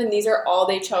these for them and these are all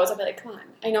they chose, I'd be like, come on.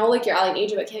 I know like you're Allie and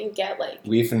AJ, but can't you get like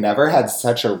We've never had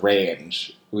such a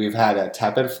range. We've had a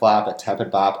tepid flop, a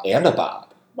tepid bop, and a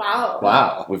bop. wow.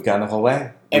 Wow. We've gone the whole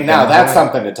way. And now that's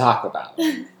something to talk about.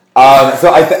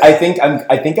 So I think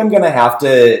I'm gonna have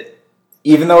to,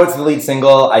 even though it's the lead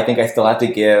single, I think I still have to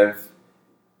give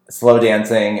 "Slow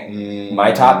Dancing"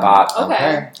 my top bop.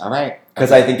 Okay. All right.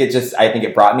 because I think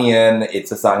it brought me in.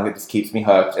 It's a song that just keeps me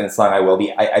hooked, and a song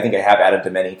I think I have added to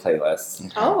many playlists.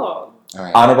 Okay. Oh. All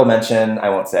right. Honorable mention, I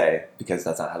won't say because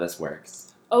that's not how this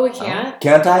works. Oh, we can't?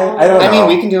 Can't I? I don't know. I mean,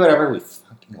 we can do whatever we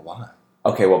fucking want.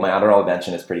 Okay, well, my honorable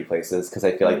mention is Pretty Places because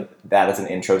I feel like that as an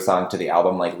intro song to the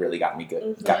album like really got me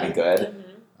good. Mhm. Got me good.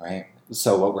 Mm-hmm. Right.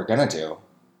 So what we're gonna do?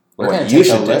 We're What gonna you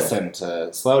take a should do. listen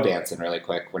to Slow Dancing really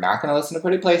quick. We're not gonna listen to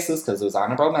Pretty Places because it was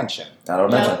honorable mention.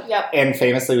 Honorable mention. Yep. And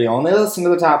famously, we only listen to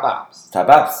the top bops. Top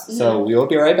bops. So we will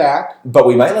be right back. But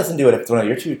we might listen to it if it's one of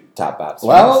your two top bops.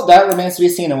 Well, that remains to be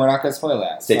seen, and we're not gonna spoil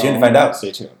that. Stay tuned to find out.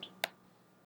 Stay tuned.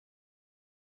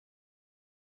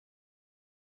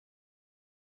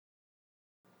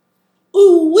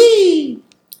 Ooh wee!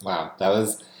 Wow, that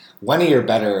was one of your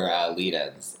better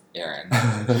lead-ins, Aaron.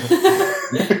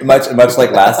 much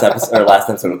like last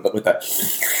episode with that.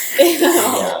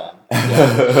 Yeah.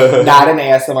 Not an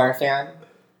ASMR fan.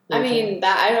 I mean,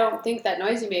 that I don't think that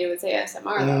noise you made was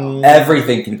ASMR though.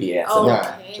 Everything can be ASMR. Oh,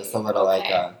 Yeah, okay. just a little like.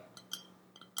 Okay.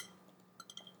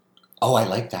 Oh, I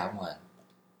like that one.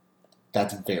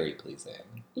 That's very pleasing.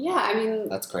 Yeah, I mean,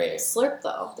 That's great. slurp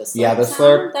though. The slurp Yeah, the sound,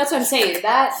 slurp. That's what I'm saying.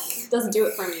 That doesn't do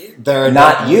it for me. There are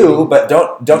Not you, but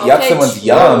don't yuck Okay, someone's true.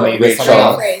 yum, Maybe Rachel.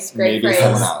 someone Great else. phrase. Great Maybe phrase.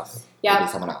 someone else. Yeah.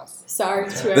 Maybe someone else. Sorry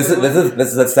to This everyone.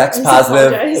 is a sex I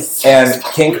positive apologize. and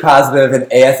kink positive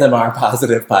and ASMR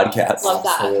positive podcast. Love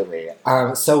that. Absolutely.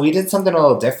 So we did something a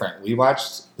little different. We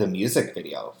watched the music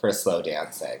video for Slow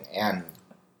Dancing, and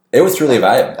It was truly a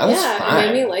vibe. that was yeah, fun. it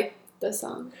made me like the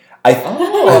song.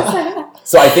 Oh.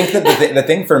 So I think that the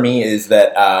thing for me is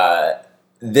that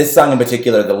this song in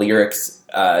particular, the lyrics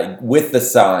with the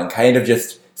song kind of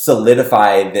just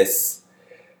solidify this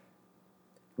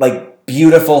like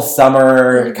beautiful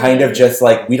summer kind of just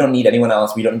like we don't need anyone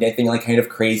else. We don't need anything like kind of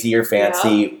crazy or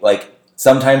fancy. Like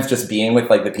sometimes just being with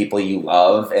like the people you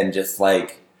love and just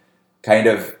like kind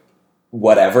of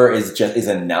whatever is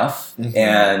enough. Mhm.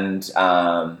 And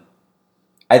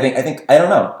I think I don't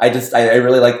know. I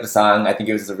really like the song. I think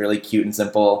it was really cute and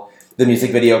simple. The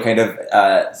music video kind of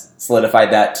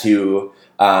solidified that too.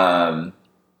 But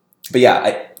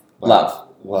yeah, love.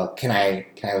 Well, can I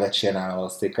let you in on a little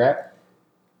secret?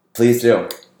 Please do.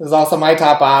 This is also my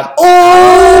top op.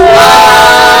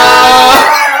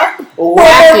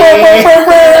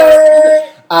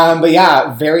 But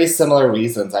yeah, very similar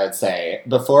reasons, I would say.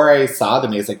 Before I saw the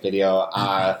music video,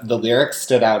 the lyrics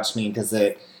stood out to me because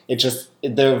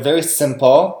they're very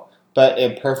simple, but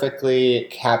it perfectly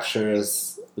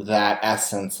captures that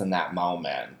essence in that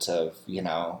moment of,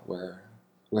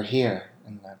 we're here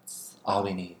and that's all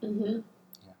we need. Mm-hmm.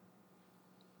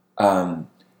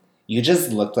 You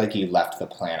just looked like you left the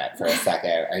planet for a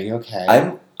second. Are you okay?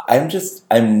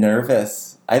 I'm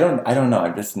nervous. I don't know.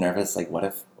 I'm just nervous. Like, what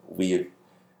if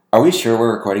are we sure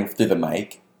we're recording through the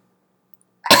mic?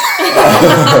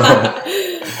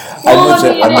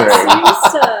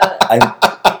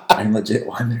 I'm legit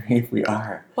wondering if we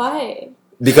are. Why?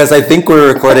 Because I think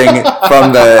we're recording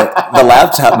from the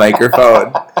laptop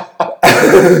microphone.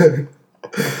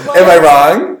 Am I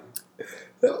wrong?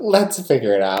 Let's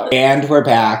figure it out. And we're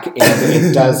back, and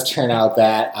it does turn out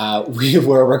that we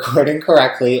were recording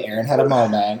correctly. Aaron had a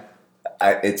moment.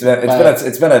 It's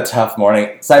been a tough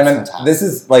morning, Simon. Tough. This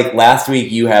is like last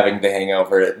week you having the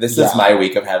hangover. This is Yeah. my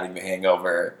week of having the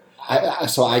hangover.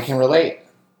 So I can relate.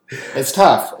 It's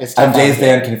tough. I'm dazed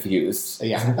and confused.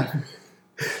 Yeah.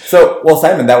 So, well,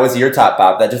 Simon, that was your top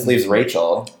bop. That just leaves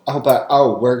Rachel.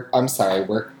 I'm sorry.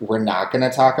 We're not going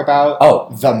to talk about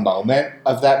the moment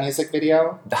of that music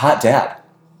video. The hot dad.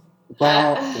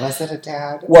 Well, was it a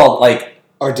dad Well, like,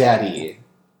 or daddy?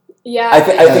 Yeah, I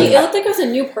think- it looked like it was a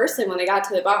new person when they got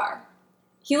to the bar.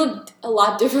 He looked a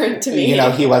lot different to me.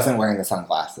 He wasn't wearing the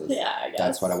sunglasses. Yeah, I guess.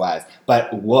 That's what it was.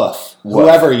 But woof. Woof.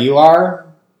 Whoever you are,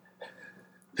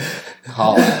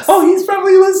 call us. oh, he's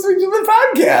probably listening to the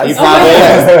podcast. He probably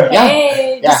is. Yeah.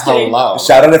 Hey, Yeah, just kidding. hello.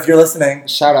 Shout out if you're listening.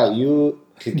 Shout out, you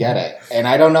could get it. And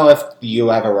I don't know if you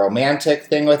have a romantic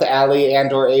thing with Allie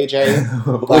and or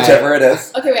AJ. Whichever it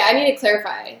is. Okay, wait, I need to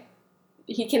clarify.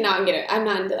 He cannot get it. I'm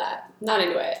not into that. Not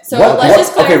into it. So What- let's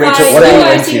just okay, clarify. Rachel, what are you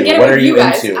guys, into? can get it What with are you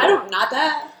guys. into? I don't, not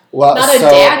that. Well, Not a so,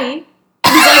 daddy.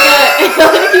 He's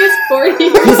like he was 40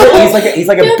 years old. He's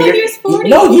like a Yeah, like beard. he was 40.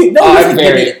 No, he's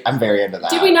I'm very into that.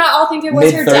 Did we not all think it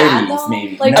was her dad, Mid-30s, though?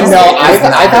 maybe. Like, No, just No, like-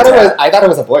 I thought it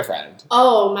was a boyfriend.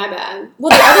 Oh, my bad. Well,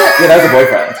 the other... Yeah, that was a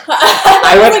boyfriend.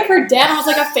 I was like her dad was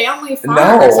like a family farm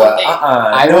No, or something.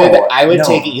 I would no.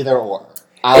 take either or. Yeah,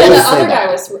 I the would say other guy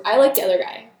that. was... I like the other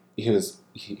guy. He was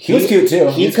cute too.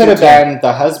 He could have been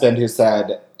the husband who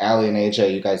said, Allie and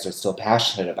AJ, you guys are still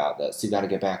passionate about this. You got to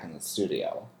get back in the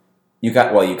studio. You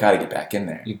got to get back in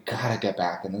there. You gotta get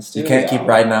back in the You studio. can't keep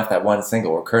riding off that one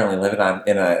single. We're currently living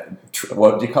in a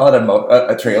what do you call it?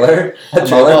 A trailer? A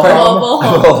trailer mobile park? Mobile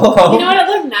A mobile home? You know what? It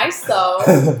looked nice though.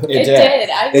 It did.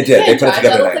 It did. They put it together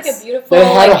That looked nice. like a beautiful They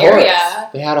had a horse. area.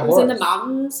 They had a It horse. was in the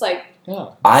mountains. Like, Yeah.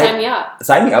 sign me up.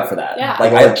 Sign me up for that. Yeah.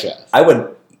 Like Gorgeous. I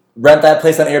would rent that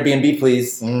place on Airbnb,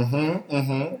 please. Maybe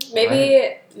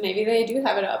they do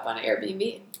have it up on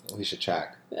Airbnb. We should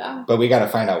check. Yeah. But we gotta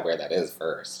find out where that is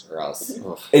first, or else.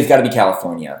 Oof. It's got to be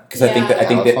California because I think that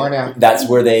California. that's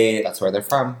where That's where they're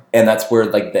from. and that's where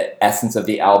like the essence of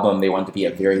the album. They want to be a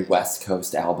very West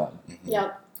Coast album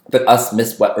Yep. that us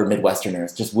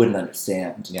Midwesterners just wouldn't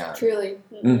understand. Yeah. Truly.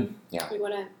 Yeah. We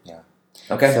wouldn't.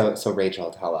 Okay. So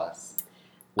Rachel, tell us,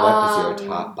 what is your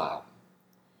top bop?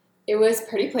 It was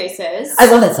Pretty Places. I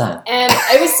love that song. And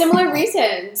it was similar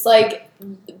reasons, like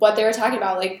what they were talking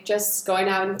about, like just going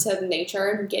out into nature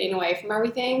and getting away from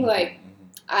everything. Like,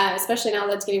 especially now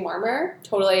that it's getting warmer,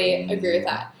 totally agree with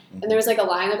that. And there was like a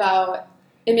line about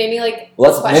it made me like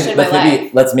question my life.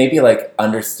 Let's maybe like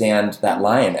understand that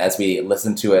line as we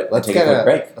listen to it. Let's take get a quick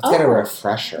break. Let's get a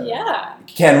refresher. Yeah,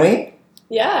 Can we?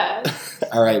 yeah.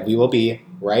 All right, we will be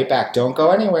right back. Don't go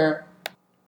anywhere.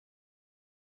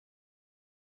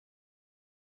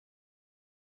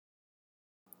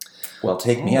 Well,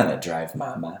 take me on a drive,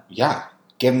 Mama. Yeah,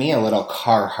 give me a little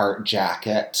Carhartt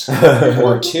jacket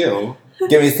or two.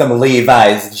 Give me some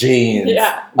Levi's jeans.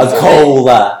 Yeah. A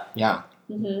cola. Yeah,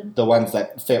 Mm-hmm. the ones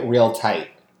that fit real tight.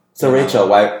 So Rachel,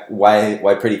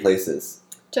 why Pretty Places?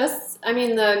 Just, I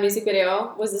mean, the music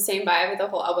video was the same vibe with the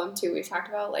whole album too. We've talked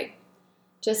about like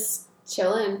just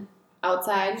chilling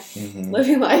outside,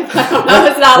 living life. I don't know.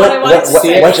 It's not what I wanted to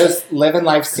say. Just living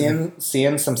life,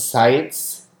 seeing some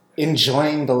sights,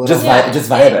 enjoying the little. Just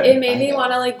vibing. It made me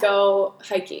want to like go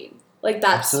hiking. Like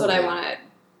that's Absolutely. what I wanted.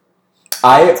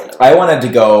 I wanted to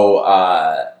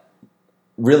go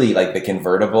really like the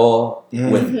convertible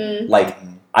with like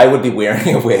I would be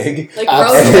wearing a wig. Like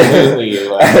Absolutely,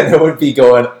 you would. And it would be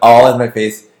going all in my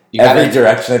face, You every gotta-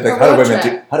 direction. I'd be like, A how road do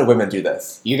trip. women do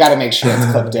this? You got to make sure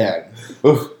it's clipped in.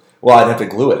 Oof. Well, I'd have to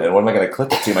glue it in. What am I going to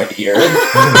clip it to my ear?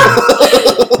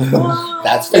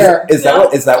 That's fair. Is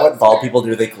that what bald people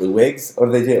do? They glue wigs? What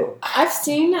do they do? I've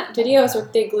seen videos where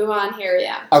they glue on hair.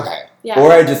 Yeah, Okay. yeah,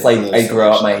 Or I just like I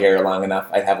grow out my hair long enough.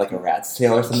 I'd have like a rat's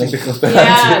tail or something to clip it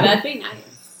yeah. onto. That'd be nice.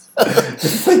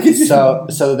 Just like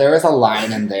So there was a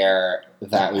line in there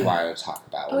that we wanted to talk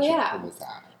about. Oh, yeah. What was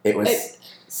that? it was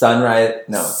sunrise.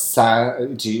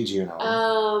 No, Do you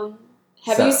know?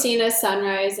 Have Sun- you seen a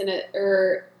sunrise in it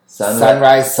or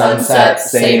Sunrise, sunset,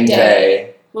 same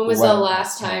day. When was the When-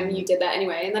 last time you did that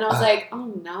anyway? And then I was like,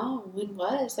 oh no, when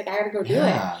was? Like, I gotta go do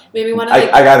Yeah. it. Made me want to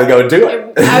like. I gotta go do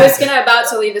it. I was about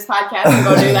to leave this podcast and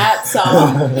go do that. So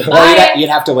Well, you'd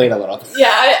have to wait a little.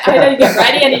 yeah, I need to get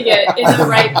ready. I need to get in the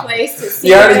right place to see.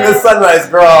 You already it. missed sunrise,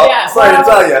 girl. Yeah, Sorry to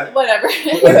tell you. Whatever.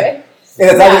 Anyway,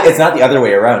 And it's not the other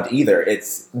way around either.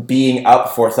 It's being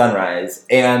up for sunrise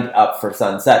and up for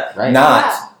sunset. Right.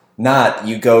 Not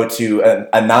you go to an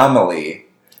anomaly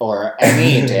Or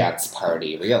any dance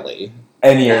party, really.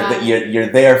 and you're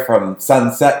there from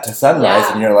sunset to sunrise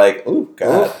Yeah. and you're like, ooh,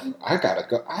 God. Ooh, I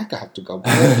have to go be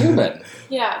a human.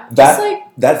 yeah. That Just like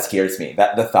that scares me.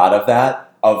 That the thought of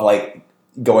that of like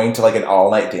going to like an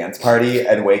all night dance party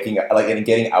and waking up like and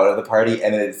getting out of the party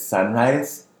and it's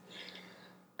sunrise.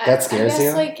 That scares I guess,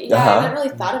 you? Like, yeah, Uh-huh. I hadn't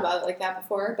really thought about it like that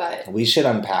before, but We should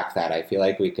unpack that. I feel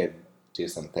like we could do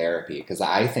some therapy because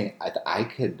I think I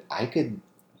could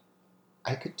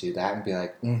do that and be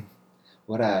like,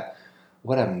 what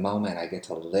a moment I get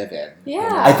to live in.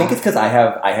 Yeah. I think it's because I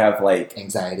have like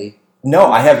Anxiety. no,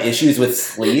 I have issues with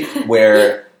sleep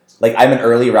where like I'm an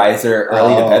early riser,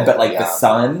 early to bed, but like the yeah.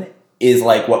 sun is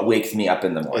like what wakes me up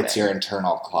in the morning. It's your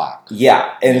internal clock.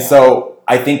 Yeah, and Yeah. so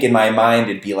I think in my mind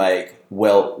it'd be like,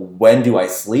 well, when do I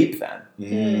sleep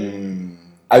then?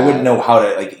 I wouldn't know how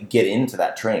to like get into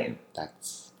that train.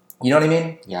 That's You know what I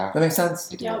mean? yeah. That makes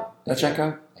sense. I do. Yep. That check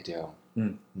out? I do.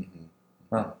 Mm. Mm-hmm.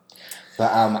 Wow.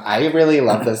 But I really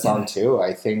love this song too.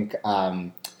 I think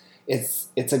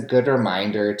it's a good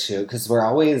reminder to because we're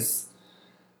always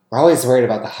worried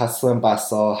about the hustle and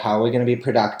bustle. How are we going to be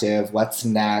productive? What's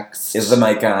next? Is the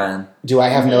mic on? Do I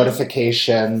have Mhm.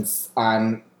 notifications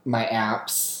on my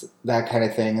apps? That kind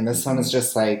of thing. And this one is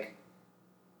just like,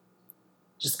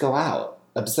 just go out,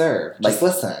 observe, just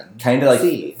listen, Kind of like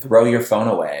see. throw your phone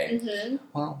away. Mhm.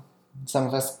 Well, some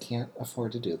of us can't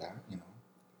afford to do that. You know,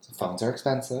 phones are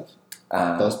expensive.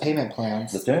 Those Those payment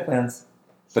plans. payment plans.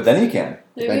 But then you can.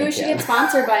 Maybe Then we you should can. get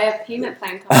sponsored by a payment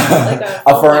plan company, like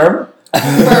A firm?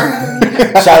 Firm.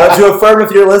 Shout out to Affirm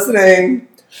if you're listening.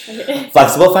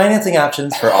 Flexible financing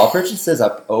options for all purchases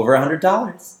up over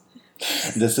 $100.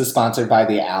 This is sponsored by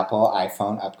the Apple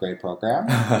iPhone Upgrade Program.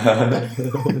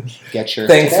 Get yours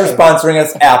Thanks today. for sponsoring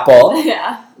us, Apple.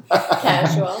 Yeah.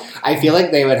 Casual. I feel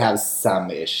like they would have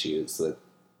some issues with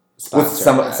With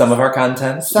sponsoring us. some of our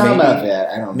content. Some maybe. of it.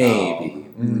 I don't Maybe.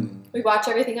 know. We watch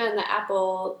everything on the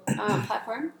Apple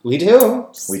platform. We do.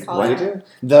 Just We call We it. do.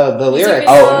 The lyrics.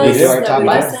 Oh, we videos, do. Our the top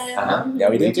listen. music. Yeah,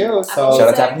 we We do. do. So Shout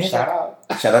out to Apple Music. Shout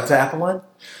out. Shout out to Apple One.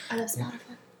 I love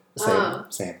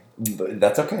Spotify. Same.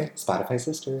 That's okay. Spotify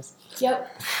sisters. Yep.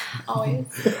 Always.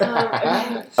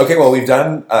 Okay. Okay, well, we've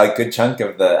done a good chunk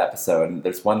of the episode, and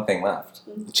there's one thing left.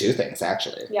 Two things,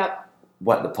 actually. Yep.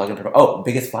 What? The plug-in turbo? Oh,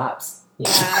 biggest flops. Yeah.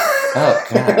 Oh,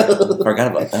 God.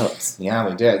 Forgot about those. Yeah,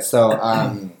 we did. So,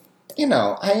 you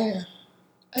know, I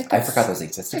forgot those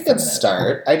existed I for a could minute.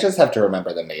 start. I just have to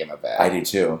remember the name of it. I do,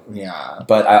 too. Yeah.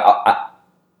 But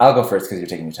I'll go first because you're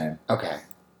taking your time. Okay.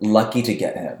 Lucky to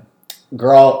get him.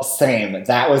 Girl, same.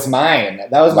 That was mine.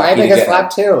 That was Lucky my to biggest get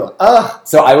flop too. Ugh.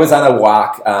 So I was on a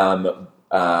walk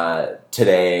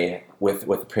today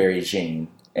with Prairie Jean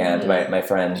and my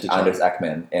friend Did you? Anders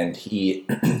Ekman, and he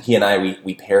and I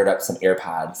we paired up some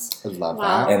AirPods I love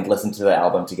Wow. that. and listened to the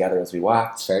album together as we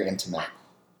walked. It's very intimate.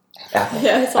 Apple,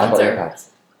 Yeah, Apple sponsor. AirPods.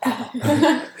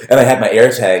 And I had my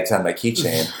AirTags on my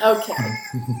keychain. Okay.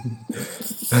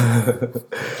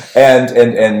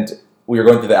 and we were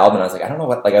going through the album, and I was like, I don't know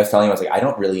what. Like I was telling you, I was like, I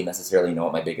don't really necessarily know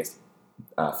what my biggest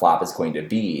flop is going to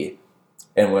be.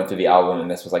 And we went through the album, and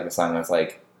this was like the song. I was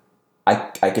like,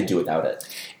 I could do without it.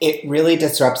 It really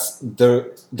disrupts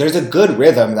there's a good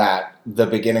rhythm that the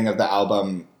beginning of the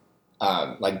album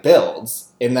like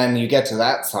builds, and then you get to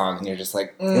that song and you're just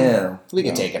like, Yeah, we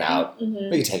can take it out. Mhm.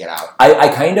 We can take it out. I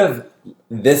kind of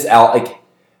like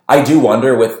I do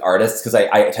wonder with artists because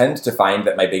I tend to find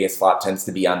that my biggest flop tends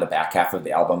to be on the back half of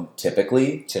the album.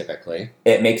 Typically,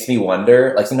 it makes me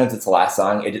wonder. Like sometimes it's the last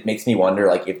song. It makes me wonder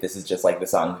like if this is just like the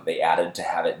song that they added to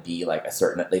have it be like a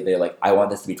certain. They're like, I want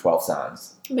this to be 12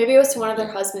 songs. Maybe it was to one of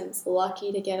their husbands.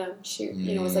 Lucky to get him. Shoot,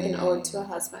 you know, it was like an ode to a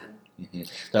husband. Mm-hmm.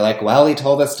 They're like, well, he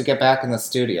told us to get back in the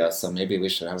studio, so maybe we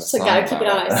should have a So song. gotta keep it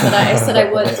on. about I said I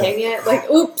would. Dang it! Like,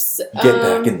 oops. Get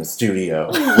back in the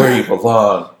studio where you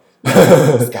belong.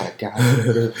 He's got a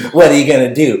gun. What are you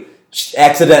gonna do?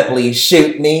 Accidentally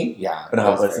shoot me? Yeah, No,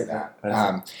 it was what's very it?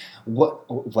 that.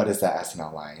 What is that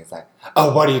SNL line? He's like,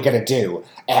 oh, what are you gonna do?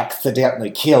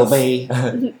 Accidentally kill me?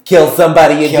 Kill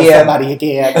somebody Kill again. somebody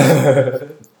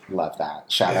again? Love that.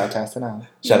 Shout out to SNL.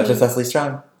 Shout out to Cecily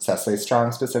Strong. Cecily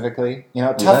Strong specifically. You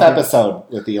know, We tough love you. episode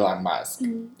with Elon Musk.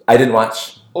 I didn't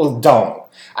watch. Well, don't.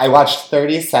 I watched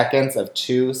 30 seconds of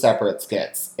 2 separate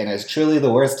skits, and it's truly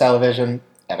the worst television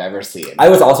I've ever seen. I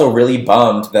was also really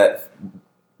bummed that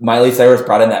Miley Cyrus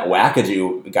brought in that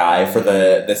wackadoo guy for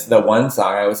the one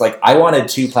song. I was like, I wanted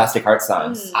 2 Plastic Heart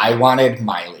songs. I wanted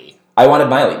Miley. I wanted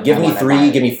Miley. Give I me wanted 3,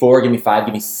 Miley. give me 4, give me 5,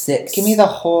 give me 6. Give me the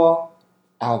whole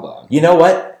album. You know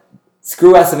what?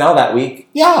 Screw SNL that week.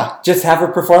 Yeah. Just have her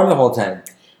perform the whole time.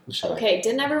 Sure. Okay,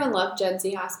 didn't everyone love Gen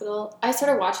Z Hospital? I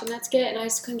started watching that skit and I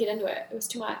just couldn't get into it. It was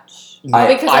too much.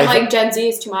 I- Because I I'm think like, Gen Z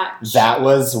is too much. that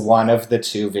was one of the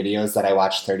 2 videos that I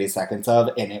watched 30 seconds of,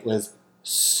 and it was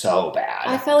so bad.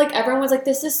 I felt like everyone was like,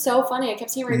 this is so funny. I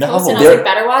kept seeing reposts No, and I was there- like,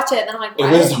 better watch it. And then I'm like, It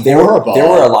why? was There horrible.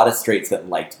 were a lot of straights that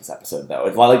liked this episode, though.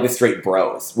 It's a lot like the straight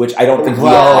bros, which I don't think we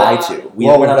Well- apply to.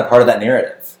 We're not a part of that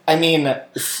narrative. I mean,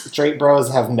 straight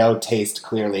bros have no taste,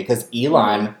 clearly, because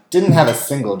Elon didn't have a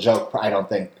single joke, I don't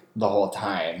think, the whole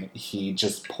time. He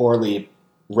just poorly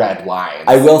read lines.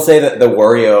 I will say that the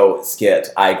Wario skit,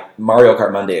 Mario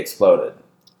Kart Monday exploded.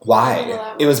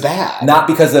 Why? It was bad. Not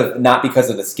because of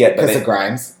the skit, but because they, of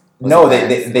Grimes? Was no,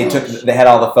 it they Grimes? they had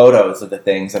all the photos of the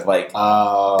things of like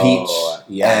Oh, Peach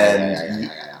yeah.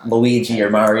 Luigi or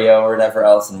Mario or whatever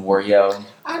else and Wario.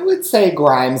 I would say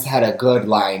Grimes had a good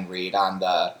line read on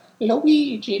the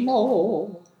Luigi,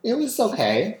 no. It was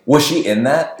okay. Was she in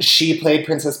that? She played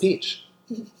Princess Peach.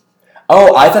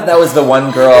 Oh, I thought that was the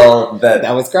one girl that.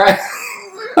 That was Grimes.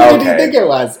 Who did you Okay. think it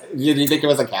was? Did you think it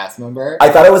was a cast member? I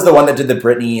thought it was the one that did the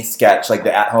Britney sketch, like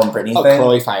the at-home Britney Oh, thing.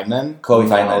 Chloe Feynman. Chloe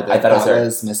No, Feynman. that, I thought it was that her.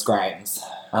 was Miss Grimes.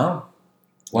 Oh,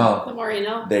 The well, more you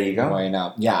know. there you go. Well, you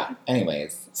know. Yeah.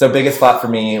 Anyways, So biggest flop for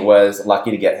me was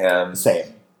Lucky to Get Him.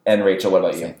 same. And Rachel, what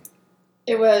about you? Same.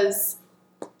 It was,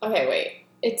 okay, wait.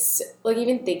 It's, like,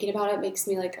 even thinking about it makes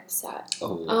me, like, upset.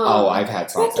 Oh, I've had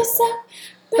songs Break like us that. up.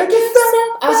 Break us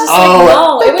up. I was just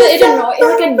Oh, like, no.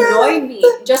 It annoyed me.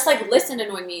 Just, like, listen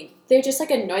annoyed me. They just, like,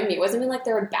 annoyed me. It wasn't even like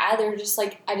they were bad. They were just,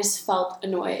 like, I just felt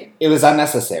annoyed. It was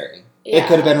unnecessary. Yeah. It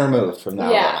could have been removed from the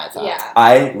album, I thought. Yeah.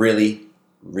 I really,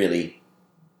 really,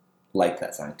 like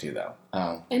that song too, though.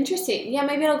 Oh. Interesting. Yeah,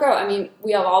 maybe it'll grow. I mean,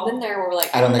 we have all been there where we're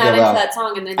like, I don't I'm think not it into will. that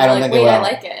song, and then I you're don't like, think it wait, I will.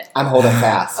 like it. I'm holding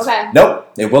fast. Okay. Nope,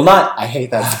 it will not. I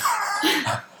hate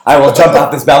that. I will jump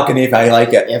off this balcony if I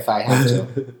like it. If I have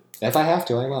to. If I have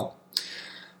to, I will.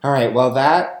 All right. Well,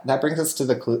 that brings us to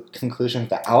the conclusion of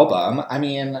the album. I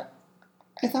mean,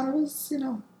 I thought it was, it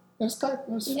was good. It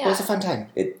was a fun time.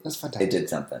 It was a fun time. It did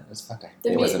something. It was a fun time.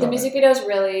 The music videos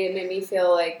really made me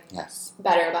feel like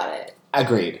better about it.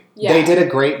 Agreed. Yeah. They did a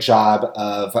great job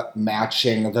of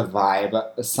matching the vibe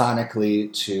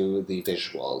sonically to the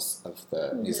visuals of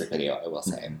the music video, I will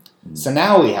say. Mm-hmm. So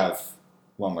now we have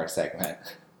one more segment.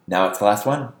 Now it's the last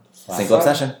one. Single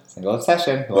Obsession. Single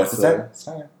Obsession. Who wants to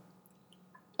start?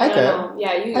 I could. don't know.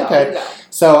 Yeah, you go. Okay. You go.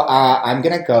 So I'm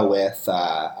going to go with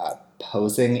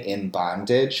Posing in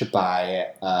Bondage by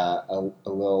a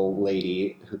little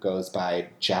lady who goes by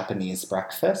Japanese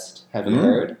Breakfast. Have you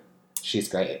heard? She's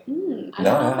great. I don't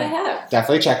know if I have.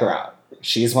 Definitely check her out.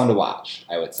 She's one to watch,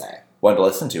 I would say. One to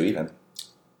listen to, even.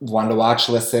 One to watch,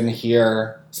 listen,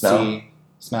 hear, Smell. see,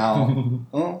 smell.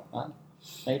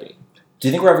 Maybe. Do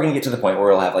you think we're ever going to get to the point where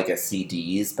we'll have like a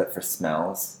CDs, but for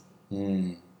smells?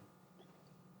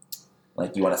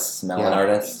 Like you want to smell an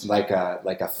artist? Like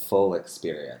a full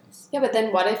experience. Yeah, but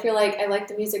then what if you're like, I like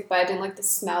the music, but I didn't like the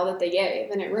smell that they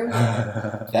gave, and it ruined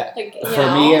it?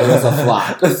 For me, it was a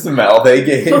flop. The smell they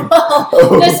gave.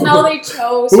 The smell they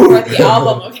chose for the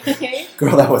album, okay?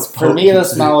 Girl, that was For me, the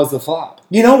smell was a flop.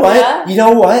 You know what? Yeah? You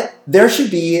know what? This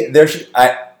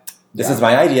is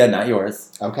my idea, not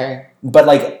yours. Okay. But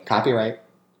like, copyright.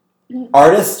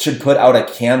 Artists should put out a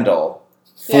candle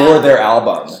for their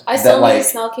album. I still need to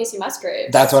smell Casey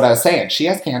Musgraves. That's what I was saying. She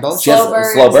has candles. Slow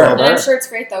burn. And I'm sure it's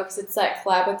great though, because it's that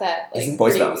collab with that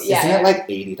Boy Smells. Isn't it like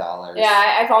 $80?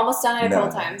 Yeah, I've almost done it a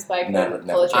couple times, but I couldn't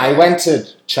pull it. I went to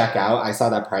check out. I saw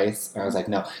that price, and I was like,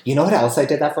 no. You know what else I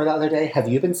did that for the other day? Have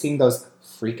you been seeing those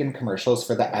freaking commercials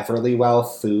for the Everlywell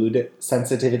food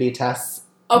sensitivity tests?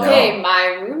 Okay,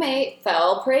 my roommate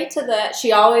fell prey to that.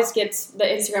 She always gets the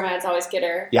Instagram ads. Always get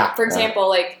her. Yeah. For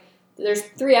example, there's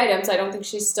 3 items I don't think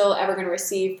she's still ever going to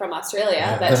receive from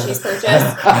Australia that she's purchased.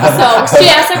 So she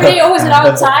asks every day, "Oh, is it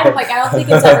outside?" I'm like, "I don't think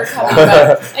it's ever coming."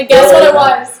 But and guess what it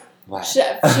was? What?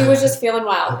 She was just feeling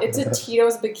wild. It's a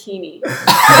Tito's bikini. I'm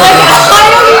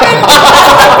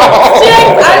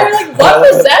like, what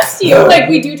possessed you? Like,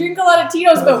 we do drink a lot of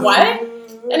Tito's, but what?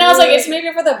 And I was like, it's maybe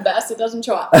for the best. It doesn't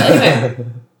show up. But anyway.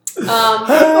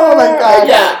 Oh my god.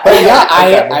 Yeah. But yeah,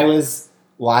 I was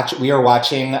we were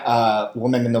watching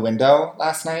Woman in the Window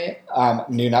last night.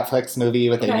 New Netflix movie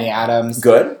with Amy Adams.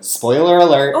 Good. Spoiler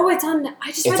alert. Oh, it's on. I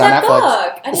just read on that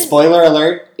Netflix. book. Spoiler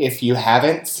alert, if you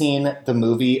haven't seen the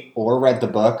movie or read the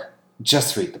book,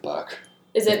 just read the book.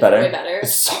 Is it better? way better?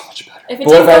 It's so much better. If it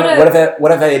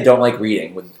What if I don't like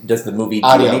reading? Does the movie do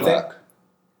anything?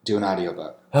 Do an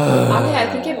audiobook. Okay,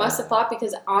 I think it must have flopped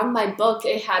because on my book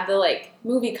it had the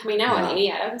movie coming out on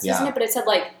Amy Adams, isn't it? But it said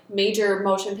major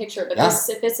motion picture. But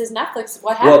if this is Netflix,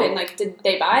 what happened? Did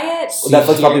they buy it?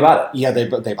 Netflix probably bought it. Yeah, they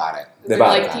bought it. They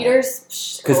bought it.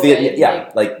 Theaters. Because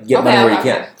get money where you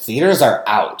can. Theaters are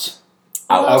out.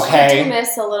 Okay. I do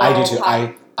miss a little. I do too.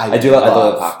 I do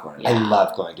love popcorn. I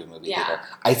love going to a movie theater.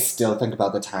 I still think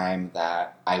about the time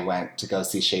that I went to go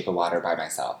see Shape of Water by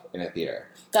myself in a theater.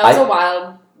 That was a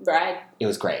wild ride. It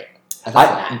was great.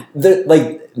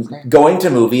 Going to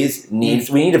movies we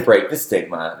need to break the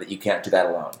stigma that you can't do that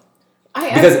alone.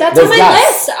 That's on my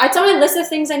list. It's on my list of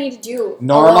things I need to do.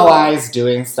 Normalize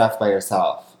doing stuff by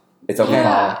yourself. It's okay.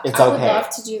 Yeah, it's I okay. would love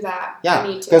to do that. Yeah, I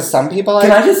need to. because some people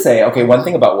Can I just say, one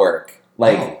thing about work,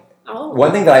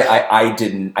 one thing that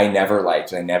I never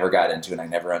liked and I never got into and I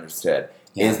never understood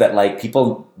is that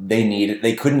people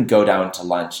they couldn't go down to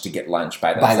lunch to get lunch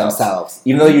by themselves.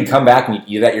 Even though you'd come back and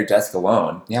you'd at your desk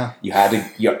alone. Yeah. You had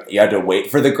to wait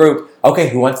for the group. Okay,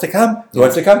 who wants to come? Who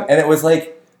wants to come? And it was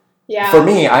for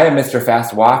me, I am Mr.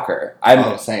 Fast Walker.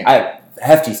 Same. I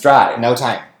hefty stride. No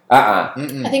time. I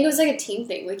think it was a team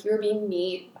thing. You were being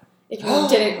mean if you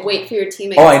didn't wait for your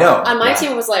teammates. Oh, I know. On my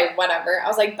team, it was whatever. I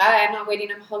was like, bye, I'm not waiting,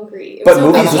 I'm hungry. But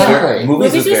movies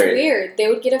was weird. They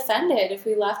would get offended if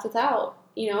we left without.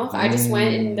 If I just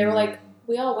went and they were like,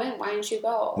 we all went, why didn't you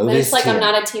go? And then it's I'm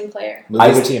not a team player.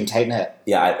 Movies team, tight knit.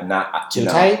 Yeah, I'm not. Too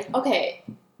tight? Okay.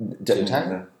 Too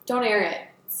tight? Don't air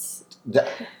it.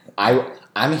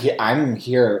 I'm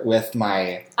here with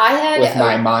my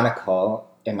monocle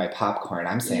and my popcorn.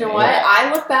 I'm saying, you know what?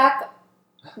 I look back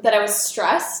that I was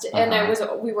stressed and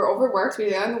we were overworked.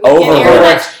 We were on the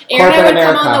weekend. Aaron and I would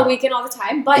come on the weekend all the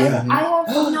time, but I have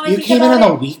no idea. You came in on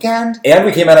the weekend, and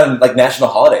we came out on National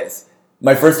holidays.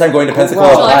 My first time going to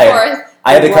Pensacola Pride.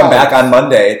 I had to come Right. back on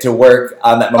Monday to work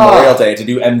on that Memorial Day to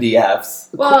do MDFs.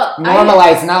 Well,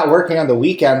 Normalize not working on the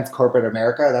weekends, corporate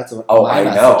America. That's what Oh, my I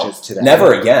message know. is today.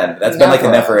 Never again. That's been like a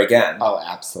never again. Oh,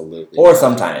 absolutely. Or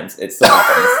sometimes it still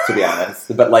happens, to be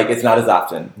honest, but like it's not as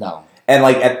often. No. And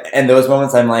like at those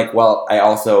moments, I'm like, well, I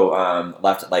also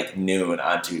left at like noon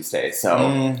on Tuesday, so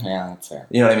Yeah, that's fair.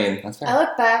 you know what I mean. That's I fair.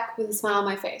 look back with a smile on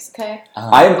my face. Okay,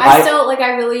 I still like.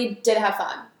 I really did have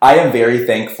fun. I am very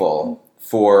thankful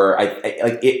for I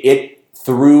like it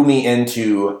threw me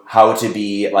into how to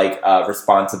be like a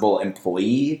responsible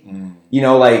employee. Mm. You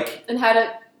know, like And how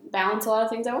to balance a lot of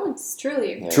things at once.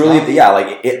 Truly. Yeah. truly, yeah,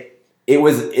 like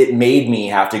it made me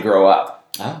have to grow up.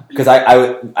 Oh. Because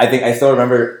I think I still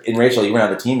remember, in Rachel, you weren't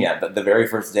on the team yet, but the very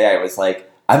first day I was like,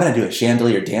 I'm going to do a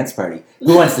chandelier dance party.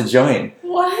 Who wants to join?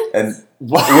 What? And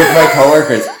with my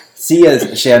coworkers,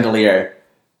 Sia's chandelier.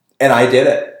 And I did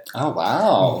it. Oh,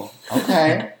 wow.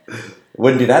 Okay.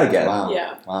 Wouldn't do that again. Wow.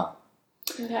 Yeah. Wow.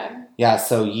 Okay. Yeah,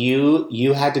 so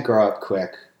you had to grow up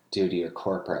quick due to your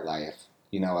corporate life.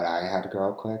 You know what I had to grow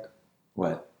up quick?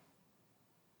 What?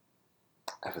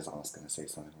 I was almost going to say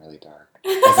something really dark.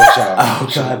 As a joke.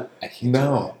 Oh, God. I can't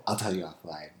No. do it. I'll tell you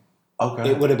offline.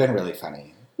 Okay. It would have been really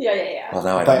funny. Yeah. Well,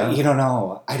 now I don't But know. you don't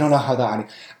know. I don't know how the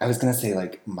audience... I was going to say,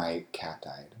 like, my cat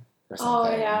died or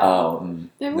something. yeah. Oh,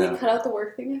 Maybe no. we cut out the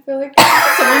work thing. I feel like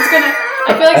someone's gonna.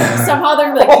 I feel like somehow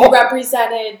they're like you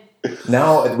represented.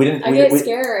 No, we didn't. I get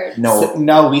scared. No. So-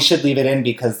 no, we should leave it in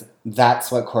because that's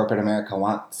what corporate America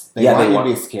wants. They Yeah, want they you want-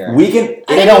 to be scared. We can. I They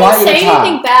didn't don't want even you to say talk.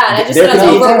 anything bad. I just There said I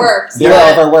could was be- overworked. They're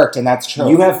Yeah. overworked, and that's true.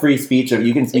 You have free speech. Of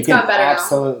you can. It's gotten better now.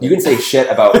 Absolutely. You can say shit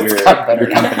about your gotten better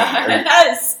your now. company. Or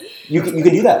Yes. you can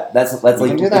do that. That's You like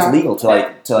can do it's that. legal to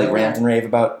Yeah. rant and rave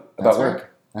about That's work. right.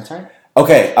 That's right.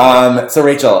 Okay. So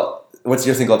Rachel, what's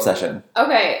your single obsession?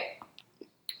 Okay.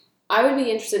 I would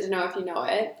be interested to know if you know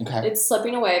it. Okay. It's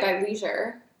 "Slipping Away" by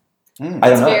Leisure. I don't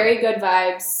It's know. very good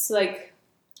vibes. Like,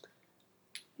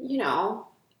 you know,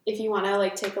 if you want to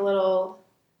like take a little,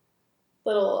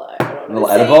 I don't know. Little what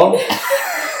to say. edible?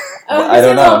 I don't A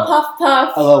little know. puff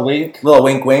puff. A little wink. Little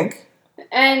wink, wink.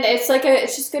 And it's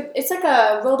just good. It's like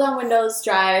a roll down windows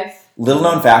drive. Little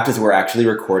known fact is we're actually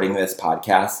recording this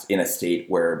podcast in a state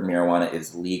where marijuana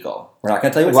is legal. We're not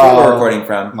going to tell you what state Well, we're recording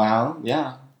from. Well,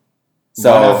 yeah.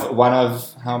 So one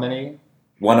of how many?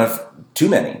 one of too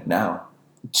many now.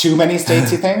 Too many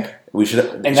states, you think? We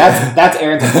should. And that's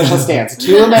Aaron's official stance.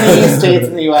 Too many states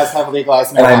in the U.S. have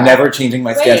legalized marijuana. And I'm never changing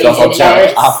my stance. Wait, I'll it jump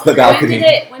is? off the balcony.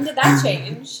 When did that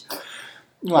change?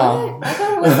 Well, What? I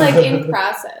thought it was like in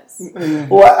process. What?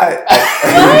 What?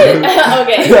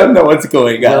 Okay. I don't know what's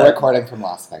going we're on. recording from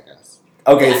Las Vegas.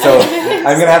 Okay, so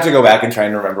I'm gonna have to go back and try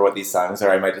and remember what these songs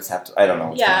are. I might just have to. I don't know.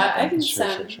 What's Yeah, gonna I happen. can Sure.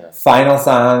 send. Final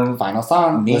song. Final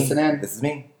song. Me. Listen in. This is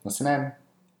me. Listen in.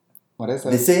 What is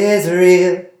it? This is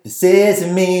real. This is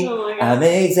me. Oh my God. I'm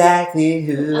exactly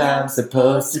who I'm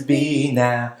supposed to be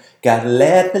now. Gotta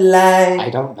let the I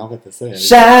light don't know what this is.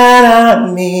 shine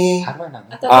on me. How do I know?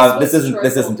 I thought This was isn't.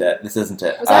 This isn't it. This isn't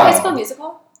it. Was that High School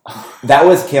Musical? That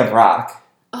was Camp Rock.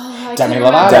 Oh, I Demi can't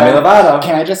Lovato. remember. Demi Lovato.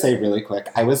 Can I just say really quick?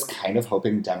 I was kind of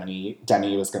hoping Demi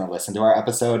was going to listen to our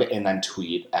episode and then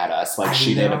tweet at us like I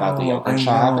she did about the know, yogurt I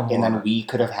shop, know. and then we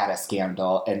could have had a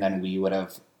scandal, and then we would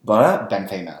have But been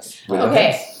famous.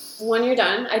 Okay, when you're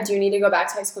done, I do need to go back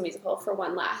to High School Musical for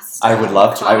one last. I would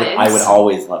love to. I would comment.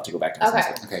 always love to go back to this.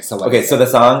 Okay. Okay, so what Okay, is so it? the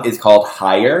song is called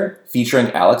Higher,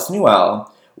 featuring Alex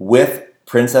Newell with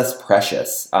Princess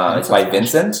Precious. It's by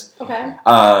Princess Vincent.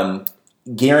 Okay.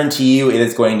 Guarantee you it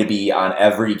is going to be on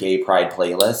every gay pride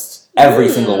playlist. Every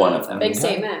single one of them. Big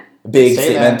statement. Big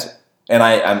Statement. statement. And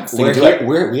I'm sticking We're to here,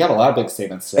 it. we have a lot of big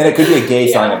statements And today. it could be a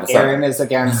gay song Yeah. of the summer. Aaron is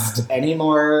against any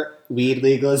more weed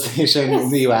legalization in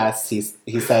the U.S. He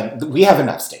said we have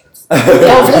enough states.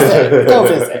 Go visit. Go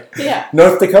visit. Yeah.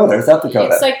 North Dakota or South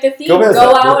Dakota. It's like the theme. Go visit.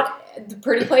 Go out. The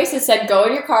Pretty Places said, "Go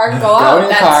in your car and go Go out." in your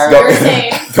That's car. your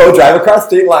saying. Go drive across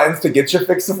state lines to get your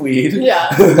fix of weed. Yeah.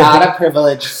 Not a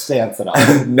privileged stance at all.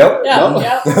 Nope. Yeah. Nope.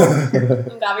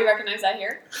 Yep. I'm glad we recognize that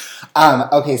here.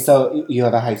 Okay, so you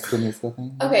have a High School Musical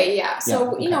thing? Okay, yeah.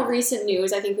 So, Yeah, you know, recent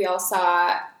news, I think we all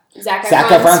saw Zac Zac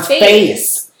Efron's Efron's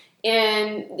face.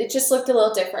 And it just looked a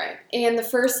little different. And the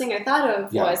first thing I thought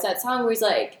of Yeah. was that song where he's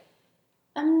like,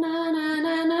 I'm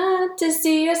na to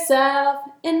see yourself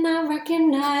and I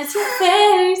recognize your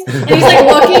face. And he's like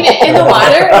looking in the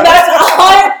water. And that's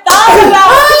all I thought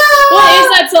about. What is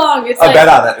that song? It's Oh, like, bet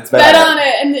on it. It's bet on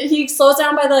it. And he slows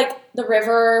down by like the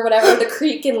river or whatever, the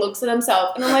creek, and looks at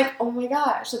himself. And I'm like, oh my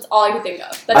gosh, that's all I could think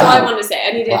of. That's all I wanted to say.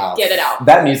 I need to get it out.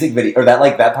 That music video, or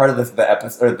that part of the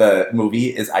episode or the movie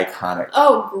is iconic.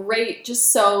 Oh, great!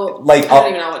 Just so like I don't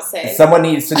even know what to say. Someone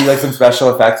needs to do like some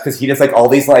special effects because he does like all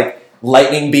these like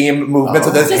lightning beam movements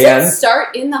with his Does hands. it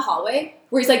start in the hallway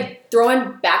where he's like throwing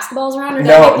basketballs around? Or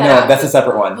No, that's a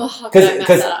separate one.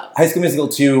 Because up? High School Musical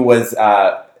 2 was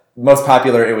most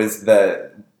popular. It was the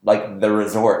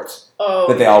resort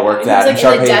that they all worked at. It was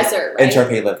like in the desert, right? And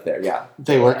Sharpay lived there. Yeah,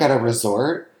 they work at a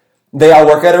resort. They all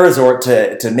work at a resort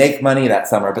to make money that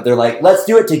summer, but they're like, let's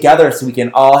do it together so we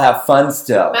can all have fun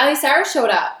still. Miley Cyrus showed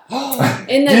up.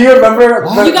 Do you remember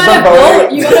you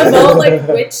gotta vote like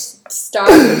which star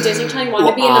from Disney Channel you want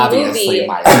to be in the movie.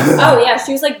 Oh yeah,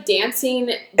 she was like dancing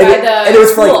and it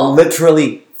was for like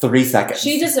literally 3 seconds.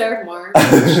 She deserved more.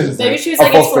 Maybe she was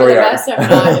like, it's for the best, I'm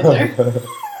not in there.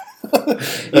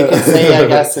 You could say, I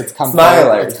guess it's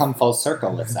come full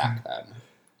circle with Zach then.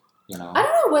 You know? I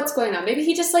don't know what's going on. Maybe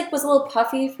he just like was a little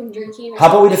puffy from drinking. How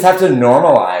about we just have to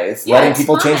normalize letting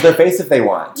people change their face if they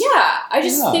want? Yeah, I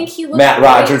just think he looks Matt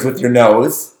Rogers with your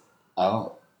nose.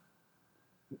 Oh.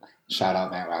 Shout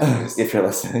out Matt Rogers. If you're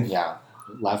listening. Yeah.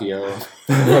 Love you.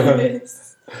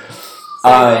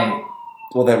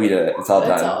 Well, then we did it. It's all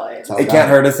done. It can't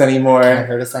hurt us anymore. Can't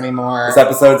hurt us anymore. This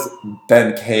episode's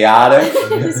been chaotic.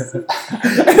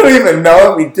 I don't even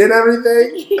know if we did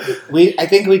everything. I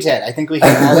think we did. I think we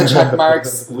hit all the check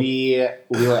marks. We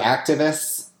were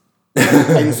activists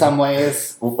in some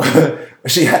ways.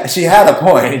 She had a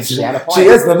point. She had a point. She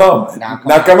is the moment.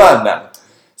 Now come on now.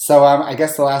 So I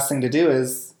guess the last thing to do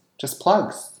is just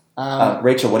plugs.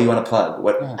 Rachel, what do you want to plug?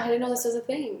 I didn't know this was a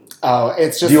thing. Oh,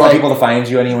 it's just. Do you want people to find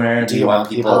you anywhere? Do you want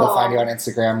people to find you on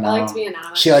Instagram? No. I like to be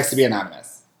anonymous. She likes to be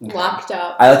anonymous. Locked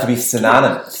up. I like to be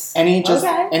synonymous. Any just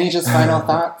final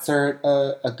thoughts or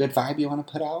a good vibe you want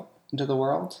to put out into the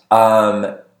world?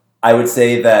 I would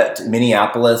say that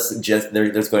Minneapolis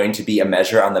there's going to be a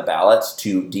measure on the ballot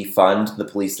to defund the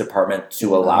police department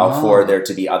to allow for there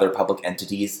to be other public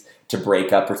entities to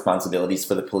break up responsibilities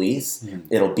for the police.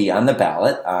 It'll be on the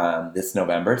ballot this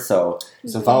November, so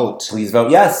vote. Please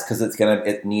vote yes, because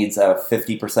it needs a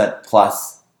 50%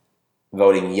 plus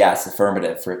voting yes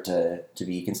affirmative for it to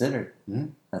be considered.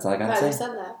 That's all I gotta say. I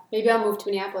said that. Maybe I'll move to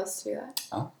Minneapolis to do that.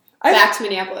 Oh, back to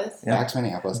Minneapolis. Yeah. Back to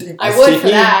Minneapolis. I would for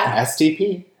that.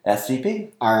 STP.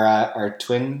 Our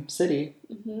twin city.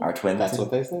 Our twin. That's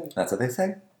what they say. That's what they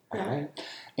say. All right,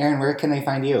 Aaron, where can they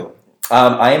find you?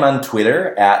 I am on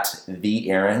Twitter at the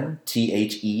Aaron,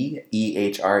 TheEHren.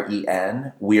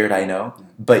 Weird, I know,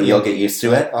 but you'll get used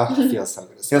to it. Oh, it feels so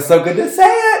good to say. Feels so good to say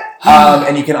it.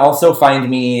 And you can also find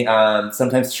me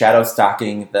sometimes shadow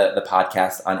stalking the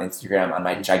podcast on Instagram on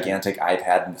my gigantic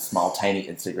iPad and small tiny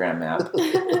Instagram map.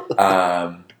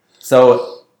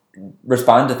 So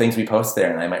respond to things we post there,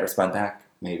 and I might respond back.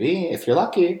 Maybe if you're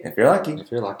lucky.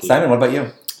 Simon, what about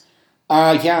you?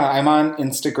 I'm on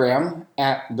Instagram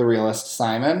at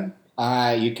TheRealistSimon.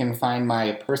 You can find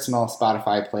my personal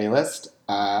Spotify playlist.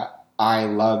 I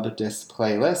love this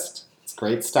playlist. It's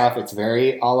great stuff. It's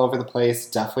very all over the place.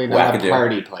 Definitely not a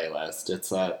party playlist.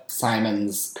 It's a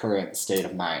Simon's current state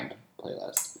of mind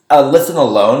playlist. Listen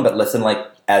alone, but listen like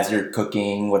as you're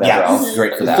cooking, whatever else.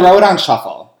 Great for that. Throw it on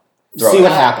shuffle. See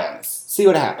what happens.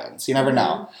 You never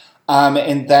know.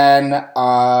 And then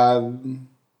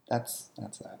that's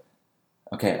that.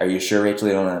 Okay, are you sure, Rachel,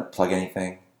 you don't want to plug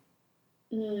anything?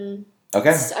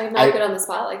 Okay. I'm not good on the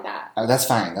spot like that. Oh, that's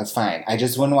fine. I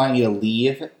just wouldn't want you to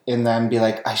leave and then be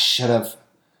like, I should have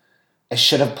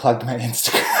plugged my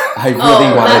Instagram. I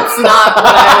really want that's not what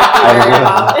I would be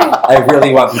worried about. I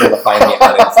really want people to find me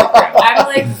on Instagram. I'm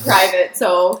like private,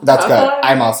 so that's good.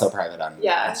 I'm also private on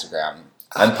Instagram.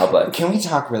 I'm public. Can we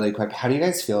talk really quick? How do you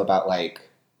guys feel about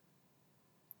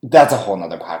that's a whole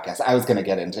nother podcast. I was going to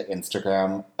get into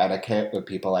Instagram etiquette with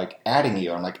people adding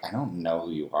you. I'm like, I don't know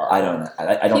who you are. I don't.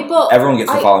 Everyone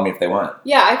gets to follow me if they want.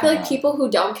 Yeah, I feel like people who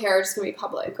don't care are just going to be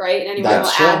public, right? And anyone will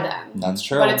add them. That's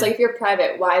true. But it's like if you're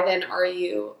private, why then are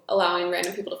you allowing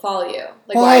random people to follow you?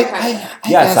 Why are you private? I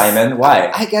guess, Simon,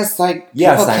 why? I guess Simon,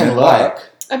 can look. Why?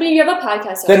 I mean, you have a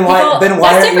podcast. Then why? Then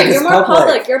why that's are different. you just You're more public?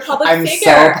 public. You're a public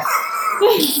figure.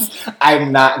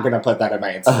 I'm not going to put that in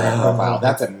my Instagram profile.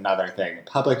 That's another thing.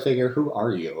 Public figure, who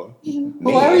are you?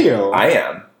 Who are you? I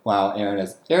am. Well, Aaron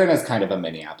is kind of a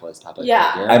Minneapolis public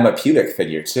Yeah. figure. I'm a pubic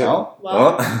figure too. Oh,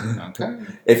 Well, okay.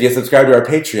 If you subscribe to our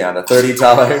Patreon, the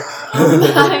 $30 oh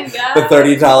my god. the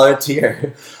 $30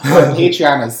 tier. Our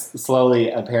Patreon is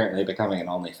slowly, apparently, becoming an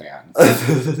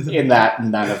OnlyFans. In that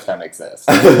none of them exist.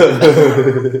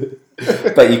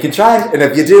 But you can try, and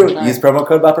if you do, Try. use promo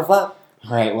code BopperFlap. All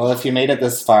right. Well, if you made it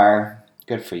this far,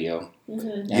 good for you.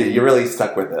 Mm-hmm. You really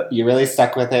stuck with it. You really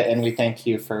stuck with it, and we thank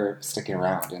you for sticking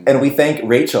around. And we thank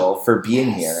Rachel for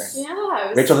being here. Yeah. It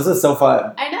was, Rachel, this is so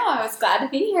fun. I know. I was glad to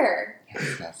be here.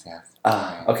 Yes.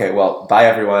 Okay, well, bye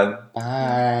everyone.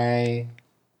 Bye.